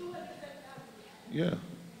 Yeah.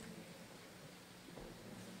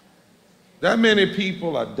 That many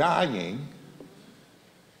people are dying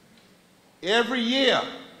every year.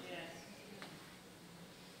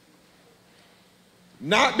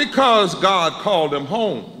 Not because God called them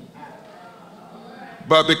home,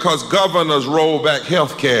 but because governors roll back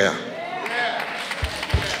health care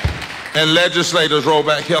and legislators roll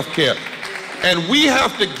back health care. And we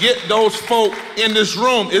have to get those folk in this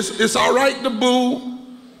room. It's all right to boo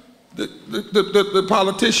the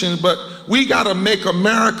politicians, but we got to make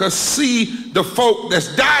America see the folk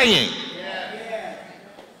that's dying.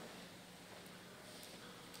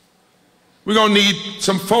 We're going to need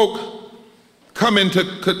some folk coming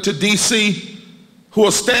to D.C. who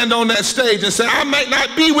will stand on that stage and say, I might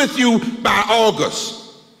not be with you by August.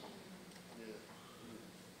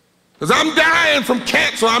 Because I'm dying from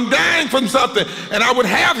cancer, I'm dying from something, and I would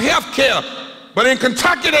have health care. But in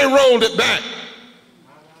Kentucky, they rolled it back.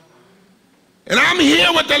 And I'm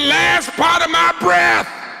here with the last part of my breath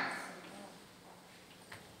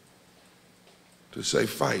to say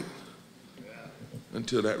fight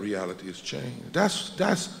until that reality is changed.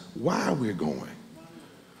 That's why we're going.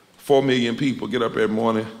 4 million people get up every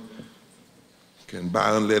morning, can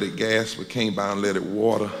buy unleaded gas, but can't buy unleaded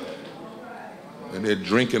water. And they're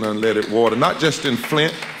drinking unleaded water, not just in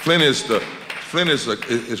Flint. Flint is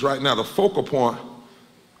right now the focal point,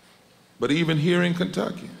 but even here in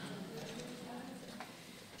Kentucky.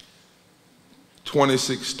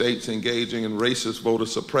 26 states engaging in racist voter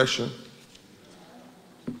suppression.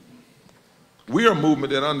 We're a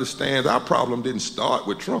movement that understands our problem didn't start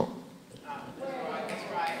with Trump.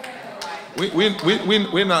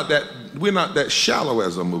 We're not that shallow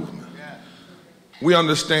as a movement. We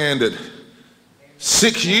understand that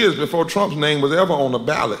 6 years before Trump's name was ever on the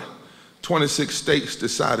ballot, 26 states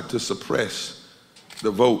decided to suppress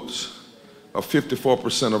the votes of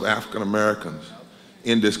 54% of African Americans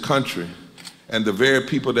in this country. And the very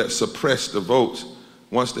people that suppress the votes,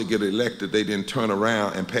 once they get elected, they then turn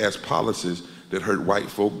around and pass policies that hurt white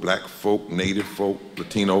folk, black folk, native folk,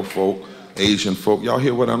 Latino folk, Asian folk. Y'all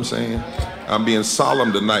hear what I'm saying? I'm being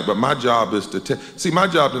solemn tonight, but my job is to my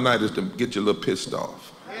job tonight is to get you a little pissed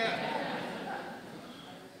off.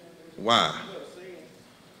 Why?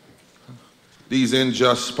 These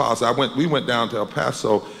unjust policies. We went down to El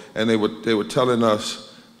Paso, and they were telling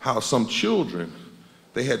us how some children,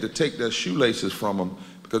 they had to take their shoelaces from them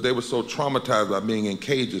because they were so traumatized by being in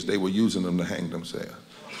cages, they were using them to hang themselves.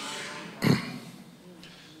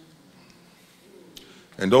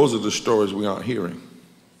 And those are the stories we aren't hearing.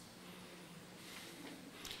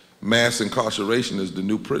 Mass incarceration is the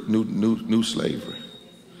new slavery,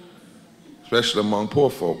 especially among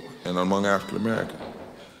poor folk and among African Americans.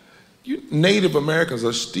 Native Americans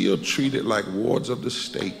are still treated like wards of the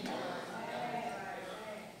state,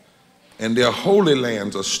 and their holy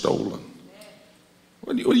lands are stolen.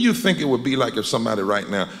 What do you think it would be like if somebody right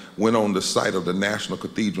now went on the site of the National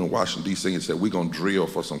Cathedral in Washington, D.C. and said, we're going to drill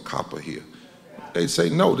for some copper here? They'd say,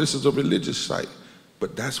 no, this is a religious site.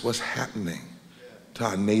 But that's what's happening to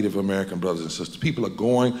our Native American brothers and sisters. People are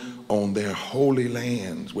going on their holy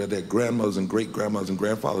lands where their grandmothers and great-grandmothers and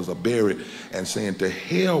grandfathers are buried and saying, to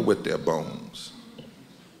hell with their bones.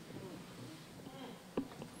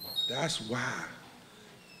 That's why.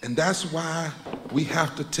 And that's why we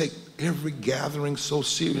have to take every gathering so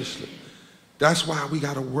seriously. That's why we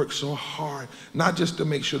got to work so hard, not just to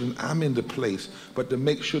make sure that I'm in the place, but to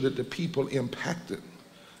make sure that the people impacted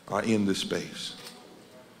are in the space.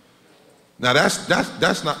 Now that's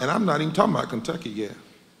not, and I'm not even talking about Kentucky yet.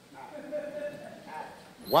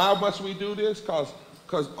 Why must we do this?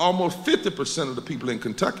 Because almost 50% of the people in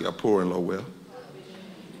Kentucky are poor and low wealth.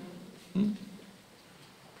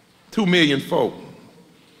 2 million folk,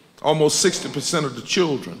 almost 60% of the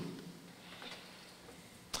children.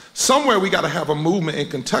 Somewhere we got to have a movement in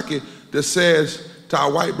Kentucky that says to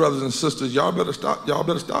our white brothers and sisters, y'all better stop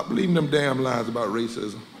believing them damn lies about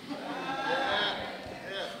racism.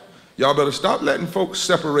 Y'all better stop letting folks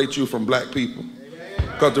separate you from black people.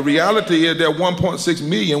 Because the reality is there are 1.6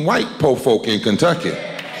 million white poor folk in Kentucky.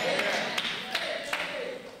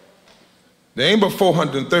 There ain't but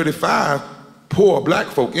 435 poor black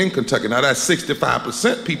folk in Kentucky. Now that's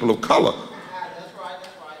 65% people of color.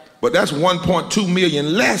 But that's 1.2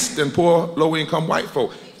 million less than poor, low-income white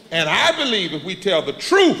folk. And I believe if we tell the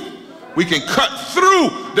truth, we can cut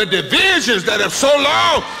through the divisions that have so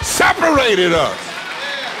long separated us.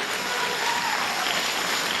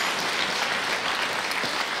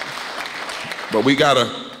 But we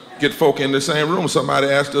gotta get folk in the same room. Somebody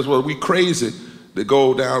asked us, well, we crazy to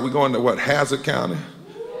go down, we going to what, Hazard County?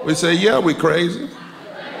 We say, yeah, we crazy.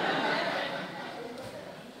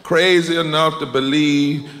 Crazy enough to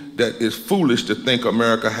believe that it's foolish to think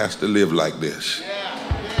America has to live like this.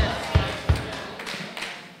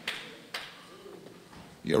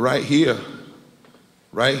 You're right here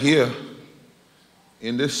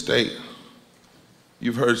in this state.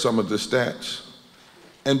 You've heard some of the stats.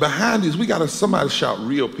 And behind these, we got somebody shout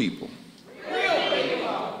real people. Real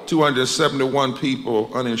people. 271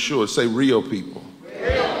 people uninsured, say real people.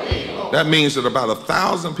 Real people. That means that about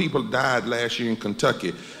 1,000 people died last year in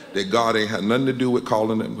Kentucky that God ain't had nothing to do with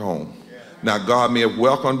calling them home. Now, God may have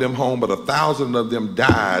welcomed them home, but 1,000 of them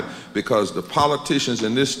died because the politicians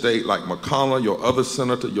in this state, like McConnell, your other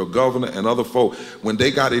senator, your governor, and other folk, when they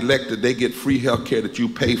got elected, they get free health care that you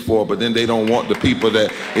pay for, but then they don't want the people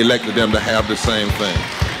that elected them to have the same thing.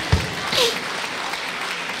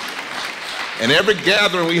 And every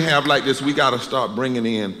gathering we have like this, we got to start bringing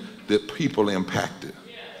in the people impacted.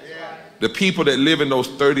 The people that live in those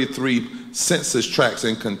 33 census tracts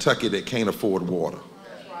in Kentucky that can't afford water.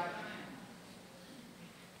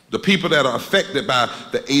 The people that are affected by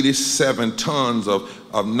the 87 tons of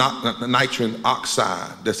nitrogen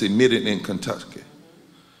oxide that's emitted in Kentucky.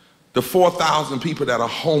 The 4,000 people that are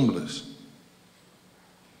homeless.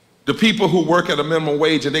 The people who work at a minimum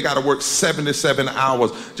wage and they got to work 77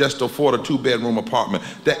 hours just to afford a 2-bedroom apartment.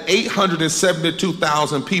 The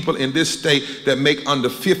 872,000 people in this state that make under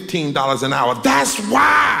 $15 an hour. That's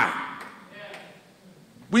why.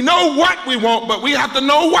 We know what we want, but we have to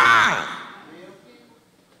know why.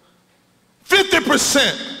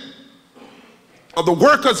 50% of the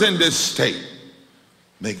workers in this state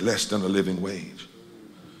make less than a living wage,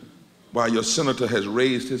 while your senator has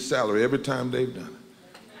raised his salary every time they've done it.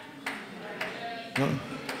 Huh?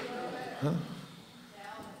 Huh?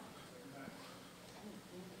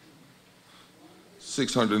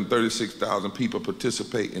 636,000 people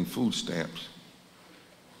participate in food stamps.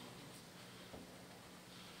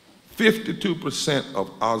 52%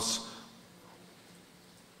 of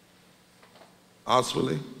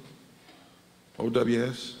Oswelly,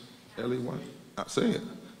 O-W-S, L-E-Y, I say it.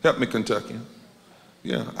 Help me, Kentucky.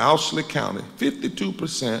 Yeah, Owsley County,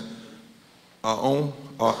 52% are on,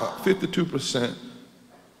 52%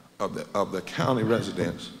 of the county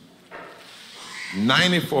residents,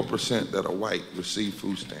 94% that are white receive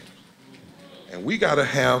food stamps. And we got to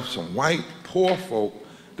have some white poor folk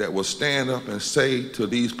that will stand up and say to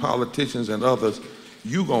these politicians and others,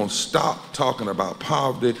 you gonna stop talking about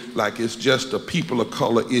poverty like it's just a people of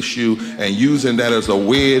color issue and using that as a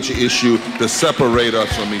wedge issue to separate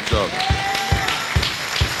us from each other.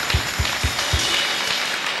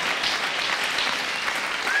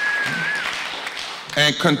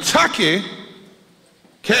 And Kentucky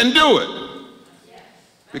can do it.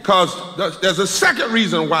 Because there's a second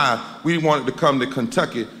reason why we wanted to come to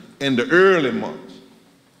Kentucky in the early months.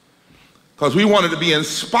 Because we wanted to be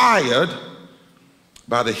inspired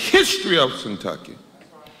by the history of Kentucky.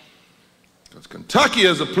 Because Kentucky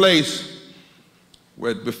is a place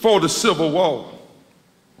where before the Civil War,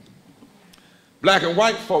 black and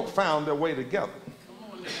white folk found their way together.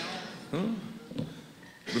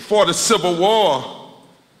 Before the Civil War,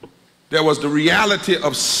 there was the reality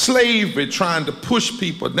of slavery trying to push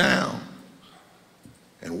people down.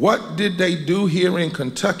 And what did they do here in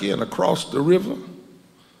Kentucky and across the river?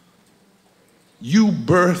 You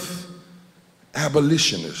birthed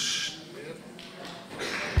abolitionists.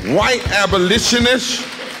 White abolitionists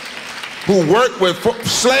who worked with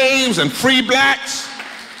slaves and free blacks.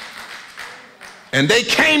 And they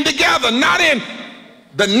came together, not in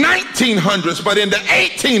the 1900s, but in the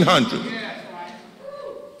 1800s.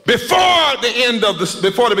 Before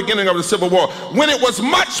the beginning of the Civil War, when it was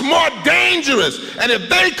much more dangerous. And if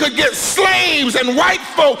they could get slaves and white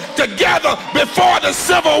folk together before the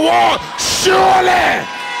Civil War, surely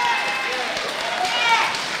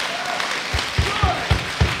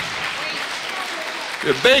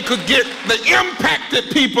if they could get the impacted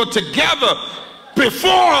people together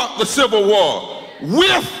before the Civil War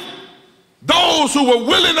with those who were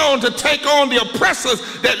willing to take on the oppressors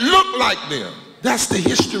that looked like them. That's the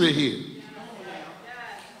history here.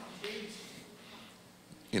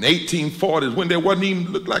 In 1840s, when there wasn't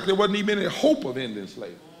even, looked like there wasn't even any hope of ending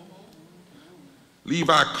slavery,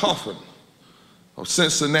 Levi Coffin of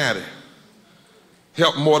Cincinnati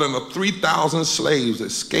helped more than 3,000 slaves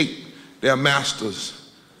escape their masters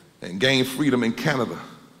and gain freedom in Canada.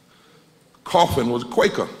 Coffin was a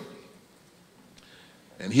Quaker,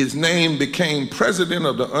 and his name became president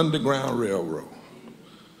of the Underground Railroad.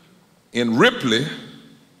 In Ripley,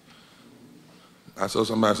 I saw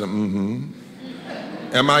somebody say,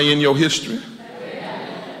 am I in your history?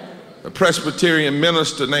 A Presbyterian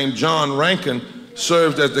minister named John Rankin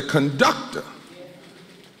served as the conductor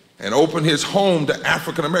and opened his home to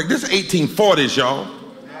African Americans. This is 1840s, y'all.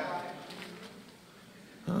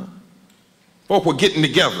 Folk were getting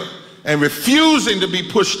together and refusing to be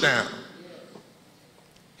pushed down.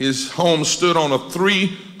 His home stood on a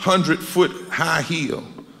 300-foot high hill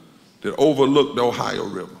that overlooked the Ohio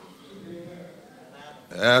River.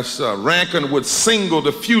 As Rankin would single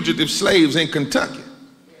the fugitive slaves in Kentucky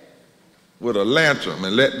with a lantern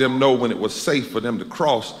and let them know when it was safe for them to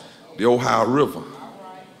cross the Ohio River.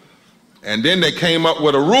 And then they came up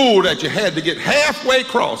with a rule that you had to get halfway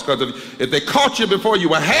across, because if they caught you before you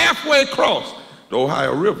were halfway across the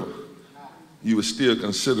Ohio River, you were still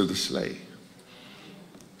considered a slave.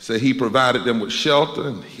 So he provided them with shelter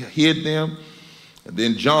and hid them. And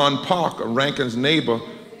then John Parker, Rankin's neighbor,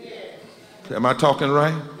 am I talking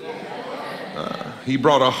right? He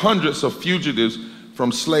brought hundreds of fugitives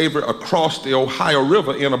from slavery across the Ohio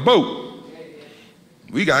River in a boat.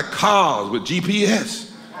 We got cars with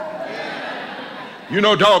GPS. You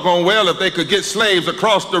know doggone well if they could get slaves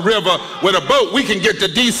across the river with a boat, we can get to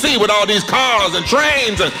D.C. with all these cars and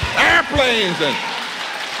trains and airplanes. And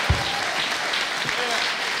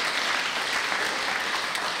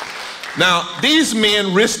now, these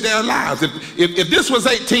men risked their lives. If this was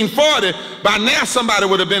 1840, by now somebody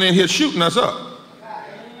would have been in here shooting us up.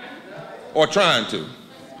 Or trying to.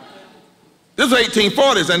 This was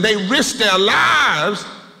 1840s, and they risked their lives,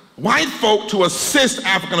 white folk, to assist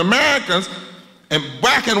African Americans and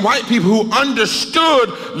black and white people who understood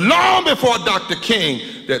long before Dr.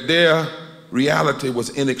 King that their reality was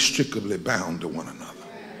inextricably bound to one another.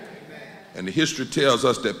 And the history tells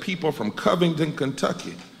us that people from Covington,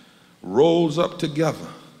 Kentucky, rose up together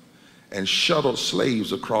and shuttled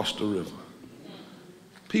slaves across the river.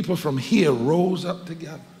 People from here rose up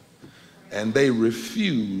together and they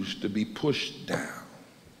refused to be pushed down.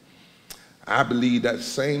 I believe that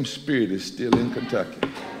same spirit is still in Kentucky.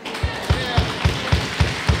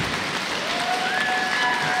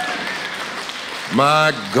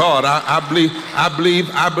 My God, I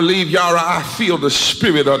believe, Yara, I feel the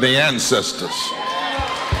spirit of the ancestors.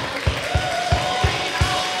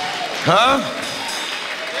 Huh?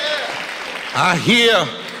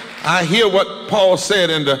 I hear what Paul said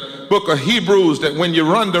in the book of Hebrews, that when you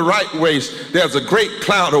run the right race, there's a great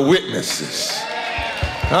cloud of witnesses.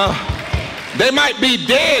 They might be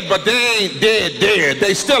dead, but they ain't dead.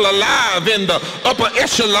 They still alive in the upper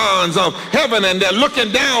echelons of heaven, and they're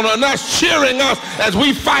looking down on us, cheering us as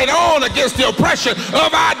we fight on against the oppression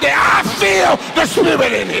of our day. I feel the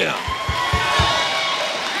spirit in here.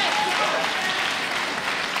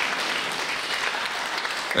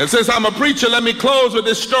 And since I'm a preacher, let me close with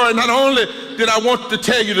this story. Not only did I want to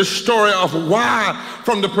tell you the story of why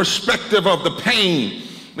from the perspective of the pain,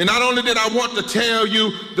 and not only did I want to tell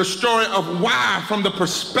you the story of why from the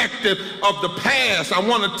perspective of the past, I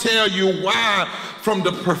want to tell you why from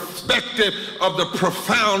the perspective of the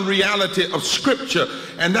profound reality of Scripture.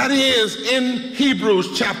 And that is in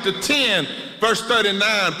Hebrews chapter 10, verse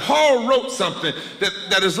 39, Paul wrote something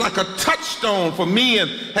that is like a touchstone for me and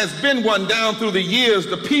has been one down through the years.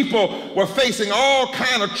 The people were facing all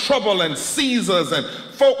kind of trouble, and Caesars and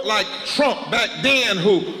folk like Trump back then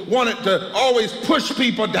who wanted to always push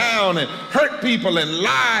people down and hurt people and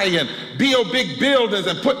lie and build big buildings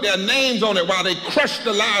and put their names on it while they crushed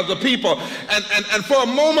the lives of people. And for a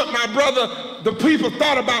moment, my brother, the people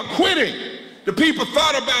thought about quitting. The people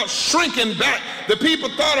thought about shrinking back. The people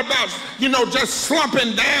thought about, just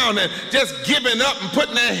slumping down and just giving up and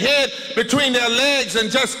putting their head between their legs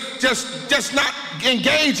and just not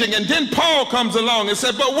engaging. And then Paul comes along and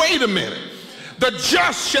said, but wait a minute. The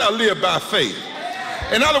just shall live by faith.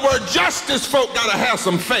 In other words, justice folk got to have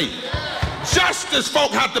some faith. Justice folk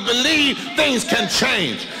have to believe things can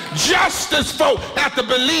change. Justice folk have to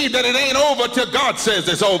believe that it ain't over till God says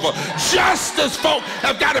it's over. Justice folk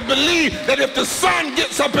have got to believe that if the sun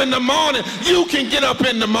gets up in the morning, you can get up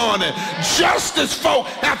in the morning. Justice folk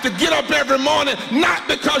have to get up every morning, not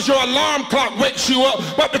because your alarm clock wakes you up,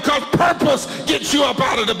 but because purpose gets you up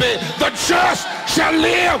out of the bed. The just shall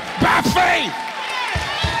live by faith.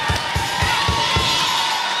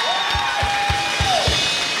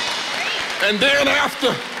 And then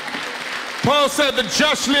after Paul said the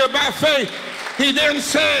just live by faith, he then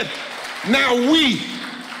said, now we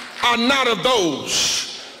are not of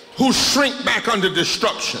those who shrink back under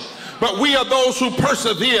destruction, but we are those who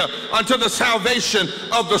persevere unto the salvation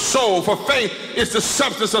of the soul. For faith is the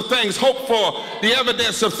substance of things hoped for, the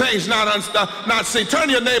evidence of things not seen. Turn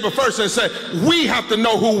to your neighbor first and say, we have to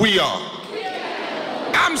know who we are.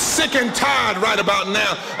 I'm sick and tired right about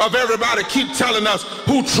now of everybody keep telling us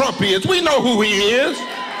who Trump is. We know who he is.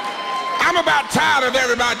 I'm about tired of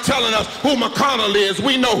everybody telling us who McConnell is.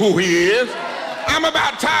 We know who he is. I'm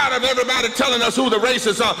about tired of everybody telling us who the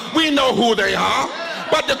racists are. We know who they are.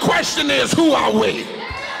 But the question is, who are we?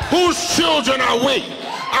 Whose children are we?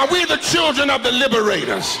 Are we the children of the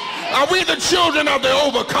liberators? Are we the children of the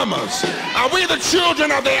overcomers? Are we the children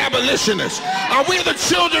of the abolitionists? Are we the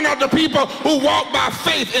children of the people who walk by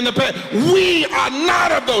faith in the past? We are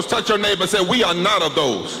not of those. Touch your neighbor and say, we are not of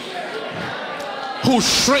those who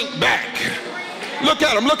shrink back. Look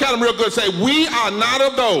at them real good. Say, we are not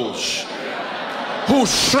of those who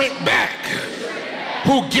shrink back,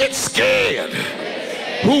 who get scared,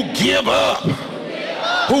 who give up,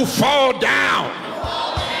 who fall down,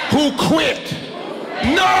 who quit.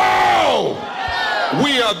 No!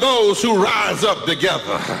 We are those who rise up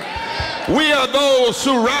together. We are those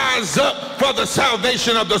who rise up for the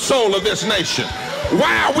salvation of the soul of this nation.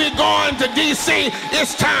 Why are we going to D.C.?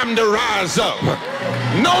 It's time to rise up.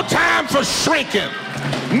 No time for shrinking.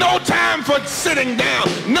 No time for sitting down.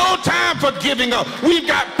 No time for giving up. We've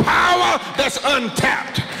got power that's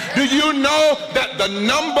untapped. Do you know that the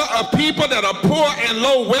number of people that are poor and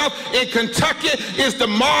low wealth in Kentucky is the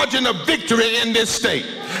margin of victory in this state?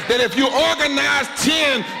 That if you organize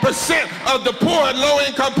 10% of the poor and low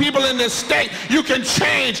income people in this state, you can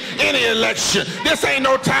change any election. This ain't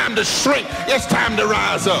no time to shrink. It's time to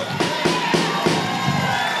rise up.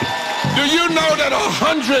 Do you know that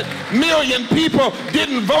 100 million people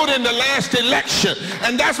didn't vote in the last election?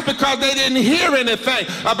 And that's because they didn't hear anything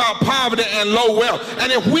about poverty and low wealth.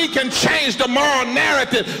 And if we can change the moral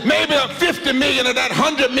narrative, maybe 50 million of that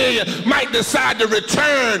 100 million might decide to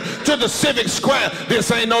return to the civic square.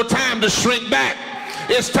 This ain't no time to shrink back.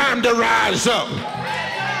 It's time to rise up.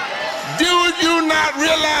 Do you not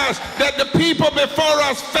realize that the people before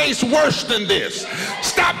us face worse than this?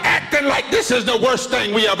 Stop acting like this is the worst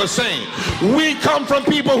thing we ever seen. We come from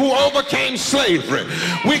people who overcame slavery.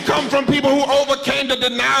 We come from people who overcame the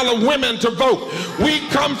denial of women to vote. We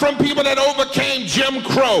come from people that overcame Jim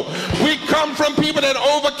Crow. We come from people that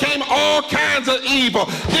overcame all kinds of evil.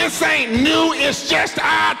 This ain't new. It's just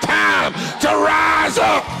our time to rise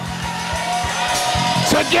up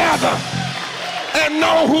together and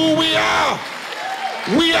know who we are.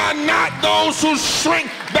 We are not those who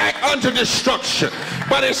shrink back unto destruction,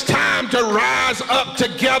 but it's time to rise up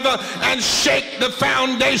together and shake the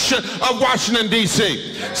foundation of Washington,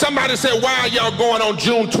 D.C. Somebody said, why are y'all going on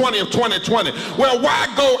June 20th, 2020? Well,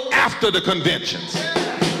 why go after the conventions?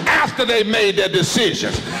 After they've made their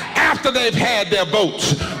decisions, after they've had their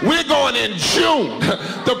votes. We're going in June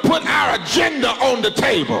to put our agenda on the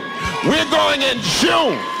table. We're going in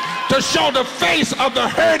June to show the face of the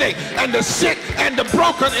hurting and the sick and the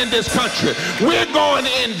broken in this country. We're going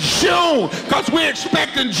in June because we're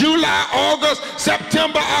expecting July, August,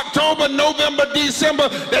 September, October, November, December,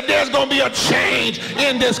 that there's going to be a change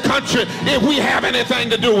in this country if we have anything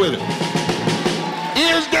to do with it.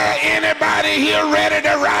 Is there anybody here ready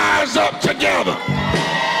to rise up together?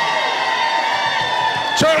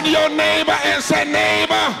 Turn to your neighbor and say,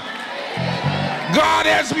 neighbor, God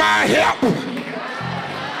is my help.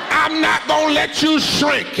 I'm not going to let you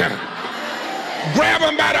shrink. Grab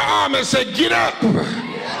him by the arm and say, get up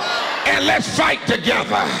and let's fight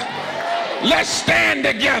together. Let's stand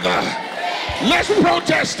together. Let's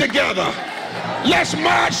protest together. Let's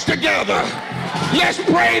march together. Let's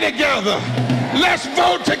pray together. Let's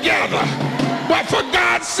vote together. But for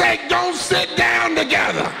God's sake, don't sit down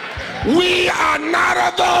together. We are not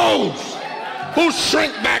of those who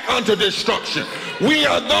shrink back unto destruction. We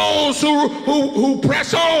are those who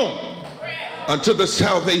press on unto the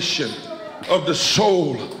salvation of the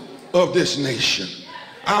soul of this nation.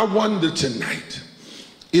 I wonder tonight,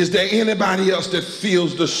 is there anybody else that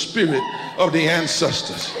feels the spirit of the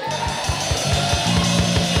ancestors?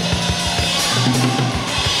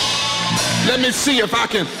 Let me see if I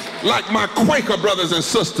can, like my Quaker brothers and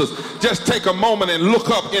sisters, just take a moment and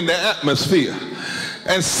look up in the atmosphere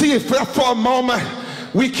and see if for a moment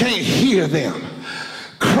we can't hear them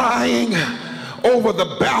crying over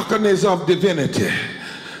the balconies of divinity.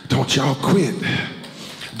 Don't y'all quit.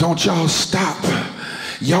 Don't y'all stop.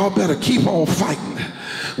 Y'all better keep on fighting.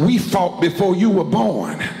 We fought before you were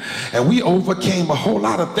born, and we overcame a whole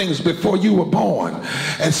lot of things before you were born.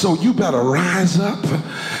 And so you better rise up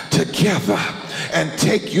together and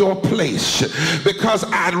take your place, because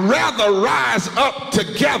I'd rather rise up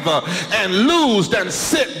together and lose than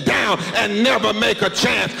sit down and never make a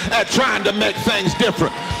chance at trying to make things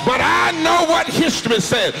different. But I know what history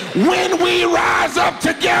says. When we rise up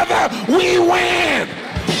together, we win.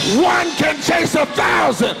 One can chase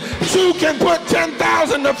 1,000, two can put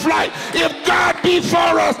 10,000 to flight. If God be for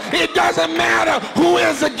us, it doesn't matter who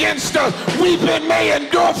is against us. Weeping may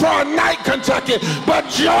endure for a night, Kentucky, but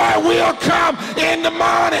joy will come in the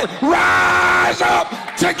morning. Rise up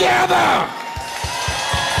together.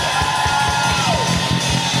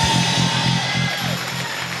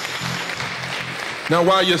 Now,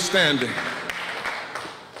 while you're standing,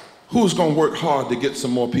 who's going to work hard to get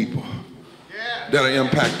some more people that are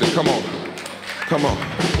impacted? Come on. Come on.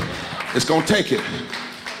 It's going to take it.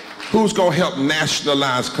 Who's going to help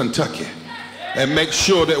nationalize Kentucky and make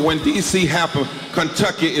sure that when D.C. happens,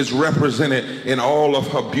 Kentucky is represented in all of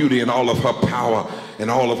her beauty and all of her power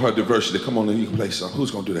and all of her diversity? Come on, and you can play something.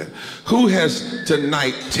 Who's going to do that? Who has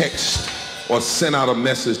tonight text or sent out a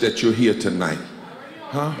message that you're here tonight?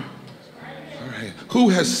 Huh? All right. Who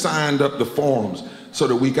has signed up the forms so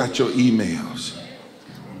that we got your emails?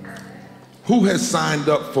 Who has signed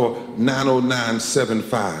up for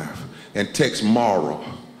 90975 and text M.O.R.E?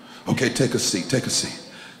 Okay, take a seat, take a seat,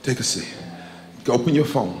 take a seat. Open your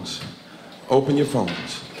phones. Open your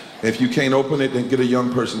phones. If you can't open it, then get a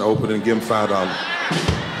young person to open it and give them $5.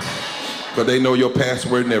 Because they know your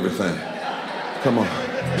password and everything. Come on.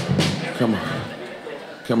 Come on.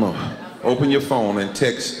 Come on. Open your phone and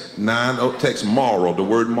text M.O.R.E, the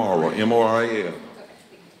word M.O.R.E, M-O-R-E-L.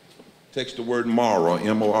 Text the word M.O.R.E,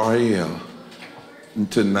 M-O-R-E-L,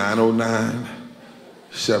 to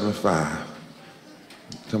 90975.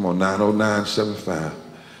 Come on, 90975.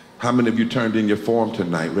 How many of you turned in your form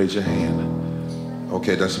tonight? Raise your hand.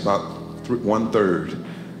 Okay, that's about 1/3.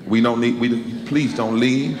 We don't need, please don't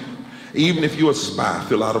leave. Even if you're a spy,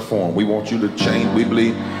 fill out a form. We want you to change. We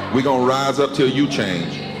believe we're gonna rise up till you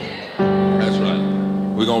change. That's right.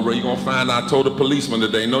 You're gonna find I told a policeman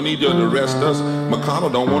today, no need to arrest us. McConnell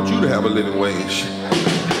don't want you to have a living wage.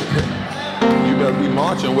 You better be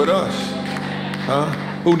marching with us. Huh?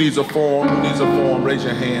 Who needs a form? Who needs a form? Raise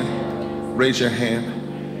your hand. Raise your hand.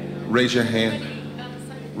 Raise your hand.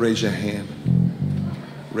 Raise your hand.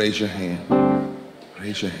 Raise your hand.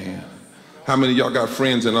 Raise your hand. How many of y'all got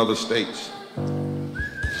friends in other states?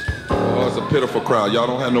 Oh, it's a pitiful crowd. Y'all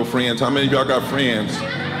don't have no friends. How many of y'all got friends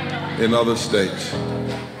in other states?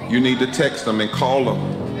 You need to text them and call them.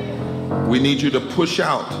 We need you to push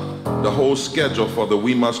out the whole schedule for the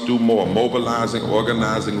We Must Do More, mobilizing,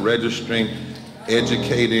 organizing, registering,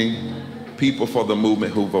 educating people for the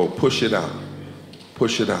movement who vote. Push it out.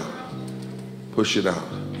 Push it out. Push it out.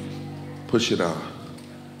 Push it out.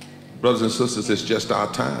 Brothers and sisters, it's just our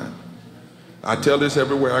time. I tell this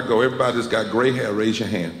everywhere I go. Everybody that's got gray hair, raise your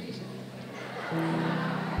hand.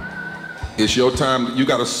 It's your time. You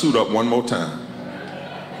got to suit up one more time.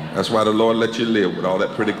 That's why the Lord let you live with all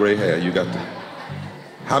that pretty gray hair. You got to.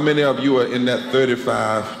 How many of you are in that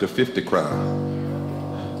 35 to 50 crowd?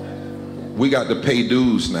 We got to pay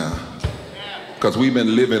dues now because we've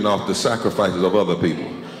been living off the sacrifices of other people.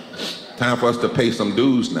 Time for us to pay some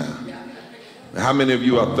dues now. How many of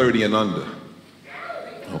you are 30 and under?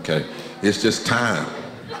 Okay, it's just time.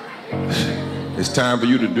 It's time for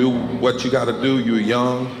you to do what you got to do. You're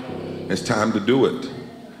young. It's time to do it.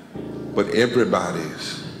 But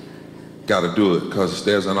everybody's got to do it because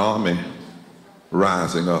there's an army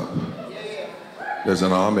rising up. There's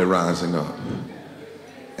an army rising up.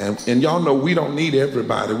 And y'all know we don't need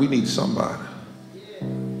everybody. We need somebody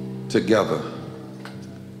together.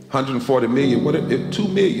 140 million. What if 2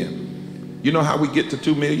 million? You know how we get to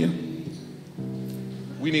 2 million?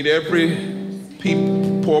 We need every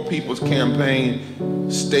Poor People's Campaign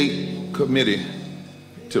state committee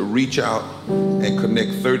to reach out and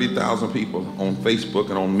connect 30,000 people on Facebook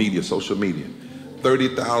and on media, social media.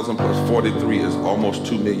 30,000 plus 43 is almost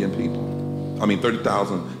 2 million people. I mean,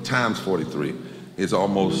 30,000 times 43 is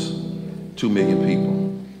almost 2 million people.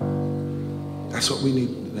 That's what we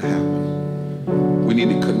need to happen. We need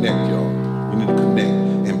to connect, y'all. We need to connect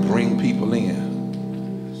and bring people in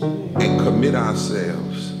and commit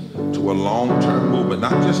ourselves to a long-term movement,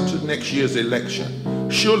 not just to next year's election.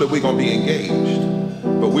 Surely we're going to be engaged,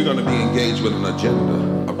 but we're going to be engaged with an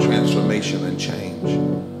agenda of transformation and change.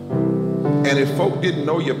 And if folk didn't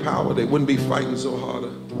know your power, they wouldn't be fighting so hard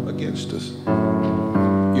against us.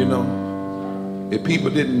 You know, if people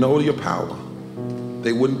didn't know your power,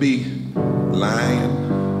 they wouldn't be lying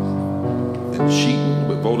and cheating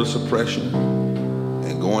with voter suppression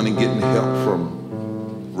and going and getting help from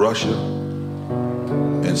Russia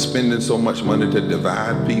and spending so much money to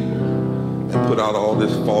divide people and put out all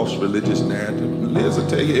this false religious narrative. Liz will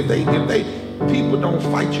tell you, if people don't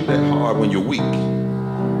fight you that hard when you're weak,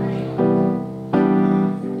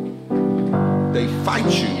 they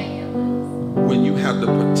fight you when you have the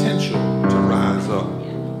potential to rise up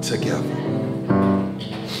together.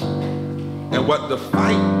 And what the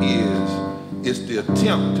fight is the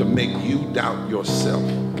attempt to make you doubt yourself.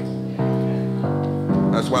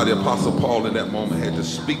 That's why the Apostle Paul in that moment had to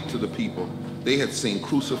speak to the people. They had seen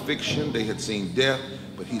crucifixion, they had seen death,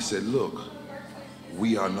 but he said, look,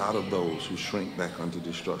 we are not of those who shrink back unto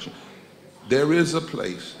destruction. There is a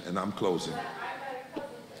place, and I'm closing.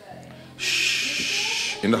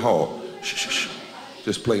 Shh, in the hall. Shh, shh, shh.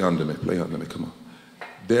 Just play under me, come on.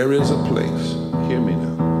 There is a place, hear me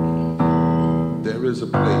now. There is a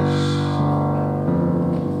place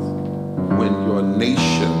when your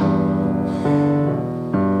nation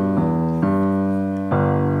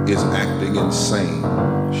is acting insane.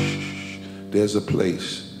 Shh. There's a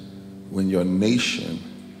place when your nation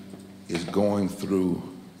is going through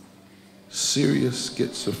serious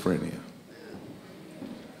schizophrenia.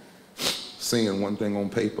 Saying one thing on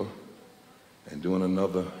paper and doing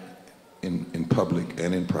another in public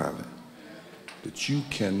and in private. That you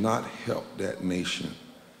cannot help that nation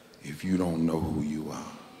if you don't know who you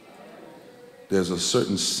are. there's a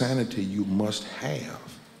certain sanity you must have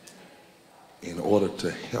in order to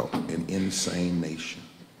help an insane nation.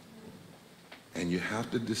 And you have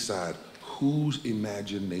to decide whose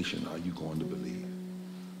imagination are you going to believe?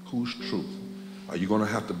 Whose truth? Are you going to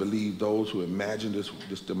have to believe those who imagine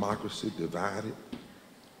this democracy divided,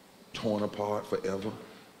 torn apart forever?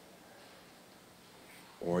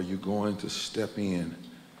 Or are you going to step in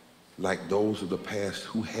like those of the past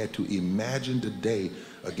who had to imagine the day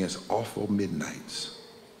against awful midnights?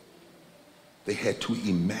 They had to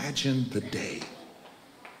imagine the day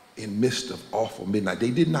in midst of awful midnight.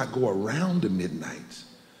 They did not go around the midnights.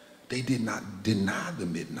 They did not deny the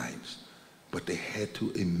midnights, but they had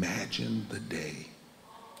to imagine the day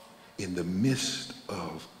in the midst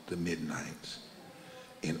of the midnights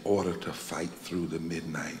in order to fight through the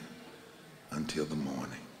midnight until the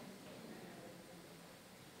morning.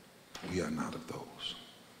 We are not of those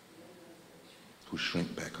who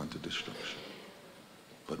shrink back unto destruction,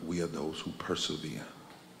 but we are those who persevere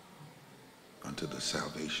unto the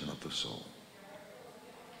salvation of the soul.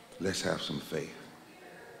 Let's have some faith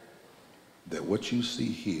that what you see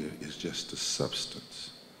here is just the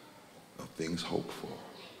substance of things hoped for.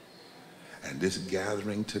 And this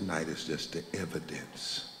gathering tonight is just the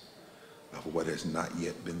evidence of what has not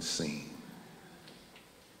yet been seen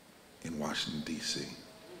in Washington, D.C.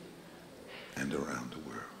 and around the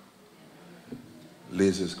world.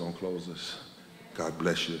 Liz is going to close us. God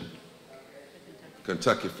bless you.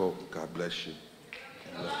 Kentucky folk, God bless you.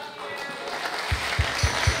 And love you.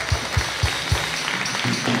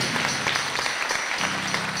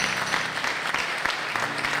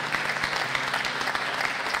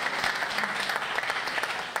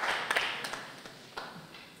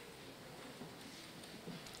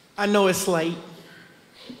 I know it's late,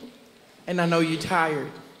 and I know you're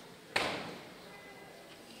tired,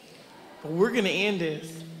 but we're gonna end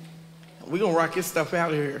this. We're gonna rock your stuff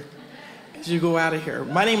out of here as you go out of here.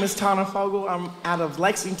 My name is Tana Fogel. I'm out of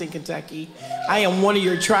Lexington, Kentucky. I am one of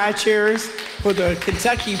your tri-chairs for the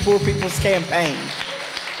Kentucky Poor People's Campaign.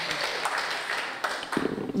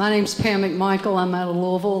 My name's Pam McMichael. I'm out of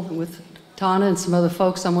Louisville with Tana and some other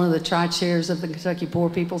folks. I'm one of the tri-chairs of the Kentucky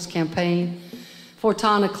Poor People's Campaign. Before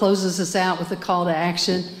Tana closes us out with a call to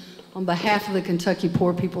action, on behalf of the Kentucky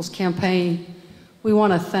Poor People's Campaign, we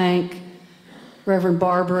want to thank Reverend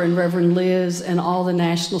Barbara and Reverend Liz and all the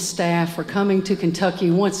national staff for coming to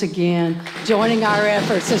Kentucky once again, joining our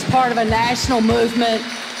efforts as part of a national movement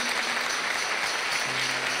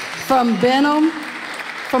from Benham,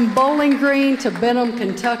 from Bowling Green to Benham,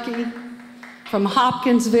 Kentucky, from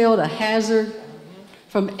Hopkinsville to Hazard,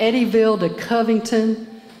 from Eddyville to Covington,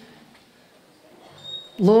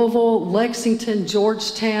 Louisville, Lexington,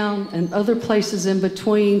 Georgetown, and other places in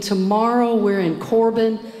between. Tomorrow we're in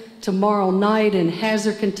Corbin, tomorrow night in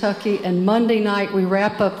Hazard, Kentucky, and Monday night we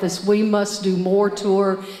wrap up this We Must Do More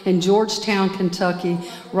tour in Georgetown, Kentucky,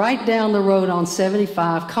 right down the road on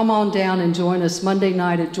 75. Come on down and join us Monday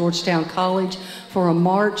night at Georgetown College for a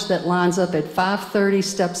march that lines up at 5:30,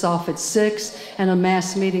 steps off at 6, and a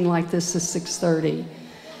mass meeting like this is 6:30.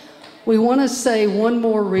 We want to say one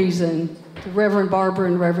more reason to Reverend Barbara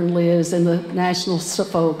and Reverend Liz and the national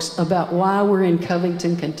folks about why we're in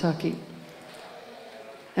Covington, Kentucky,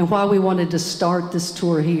 and why we wanted to start this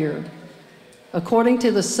tour here. According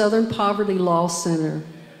to the Southern Poverty Law Center,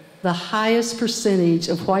 the highest percentage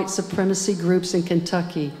of white supremacy groups in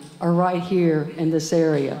Kentucky are right here in this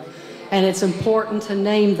area. And it's important to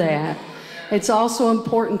name that. It's also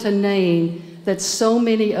important to name that so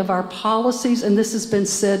many of our policies, and this has been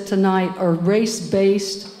said tonight, are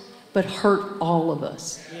race-based but hurt all of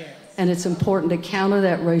us. Yes. And it's important to counter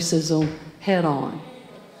that racism head on.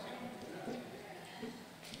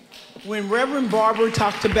 When Reverend Barbara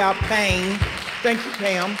talked about pain, thank you,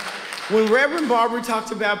 Pam. When Reverend Barbara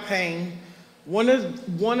talked about pain, one of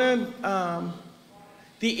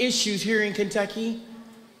the issues here in Kentucky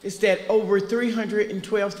is that over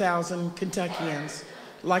 312,000 Kentuckians,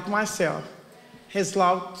 like myself, has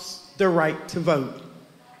lost their right to vote.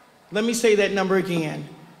 Let me say that number again.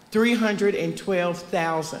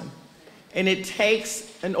 312,000. And it takes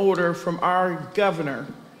an order from our governor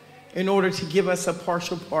in order to give us a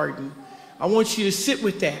partial pardon. I want you to sit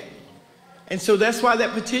with that. And so that's why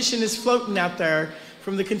that petition is floating out there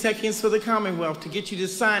from the Kentuckians for the Commonwealth, to get you to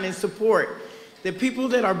sign and support that people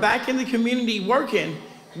that are back in the community working,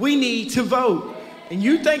 we need to vote. And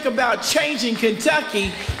you think about changing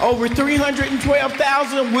Kentucky, over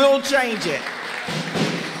 312,000 will change it.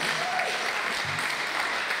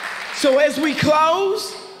 So as we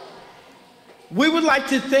close, we would like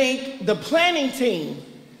to thank the planning team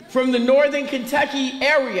from the Northern Kentucky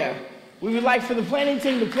area We would like for the planning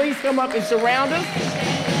team to please come up and surround us.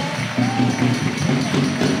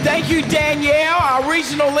 Thank you, Danielle, our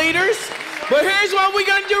regional leaders. But here's what we're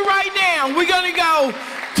gonna do right now. We're gonna go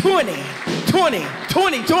 20, 20,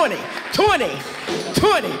 20, 20, 20,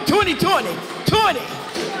 20, 20, 20, 20, 20,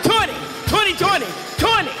 20, 20, 20,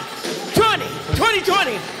 20, 20,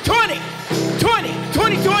 20, 20, 20,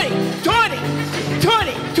 20, 20, 20,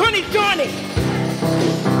 20, 20, 20.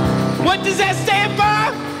 What does that stand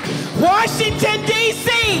for? Washington,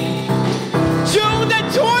 D.C.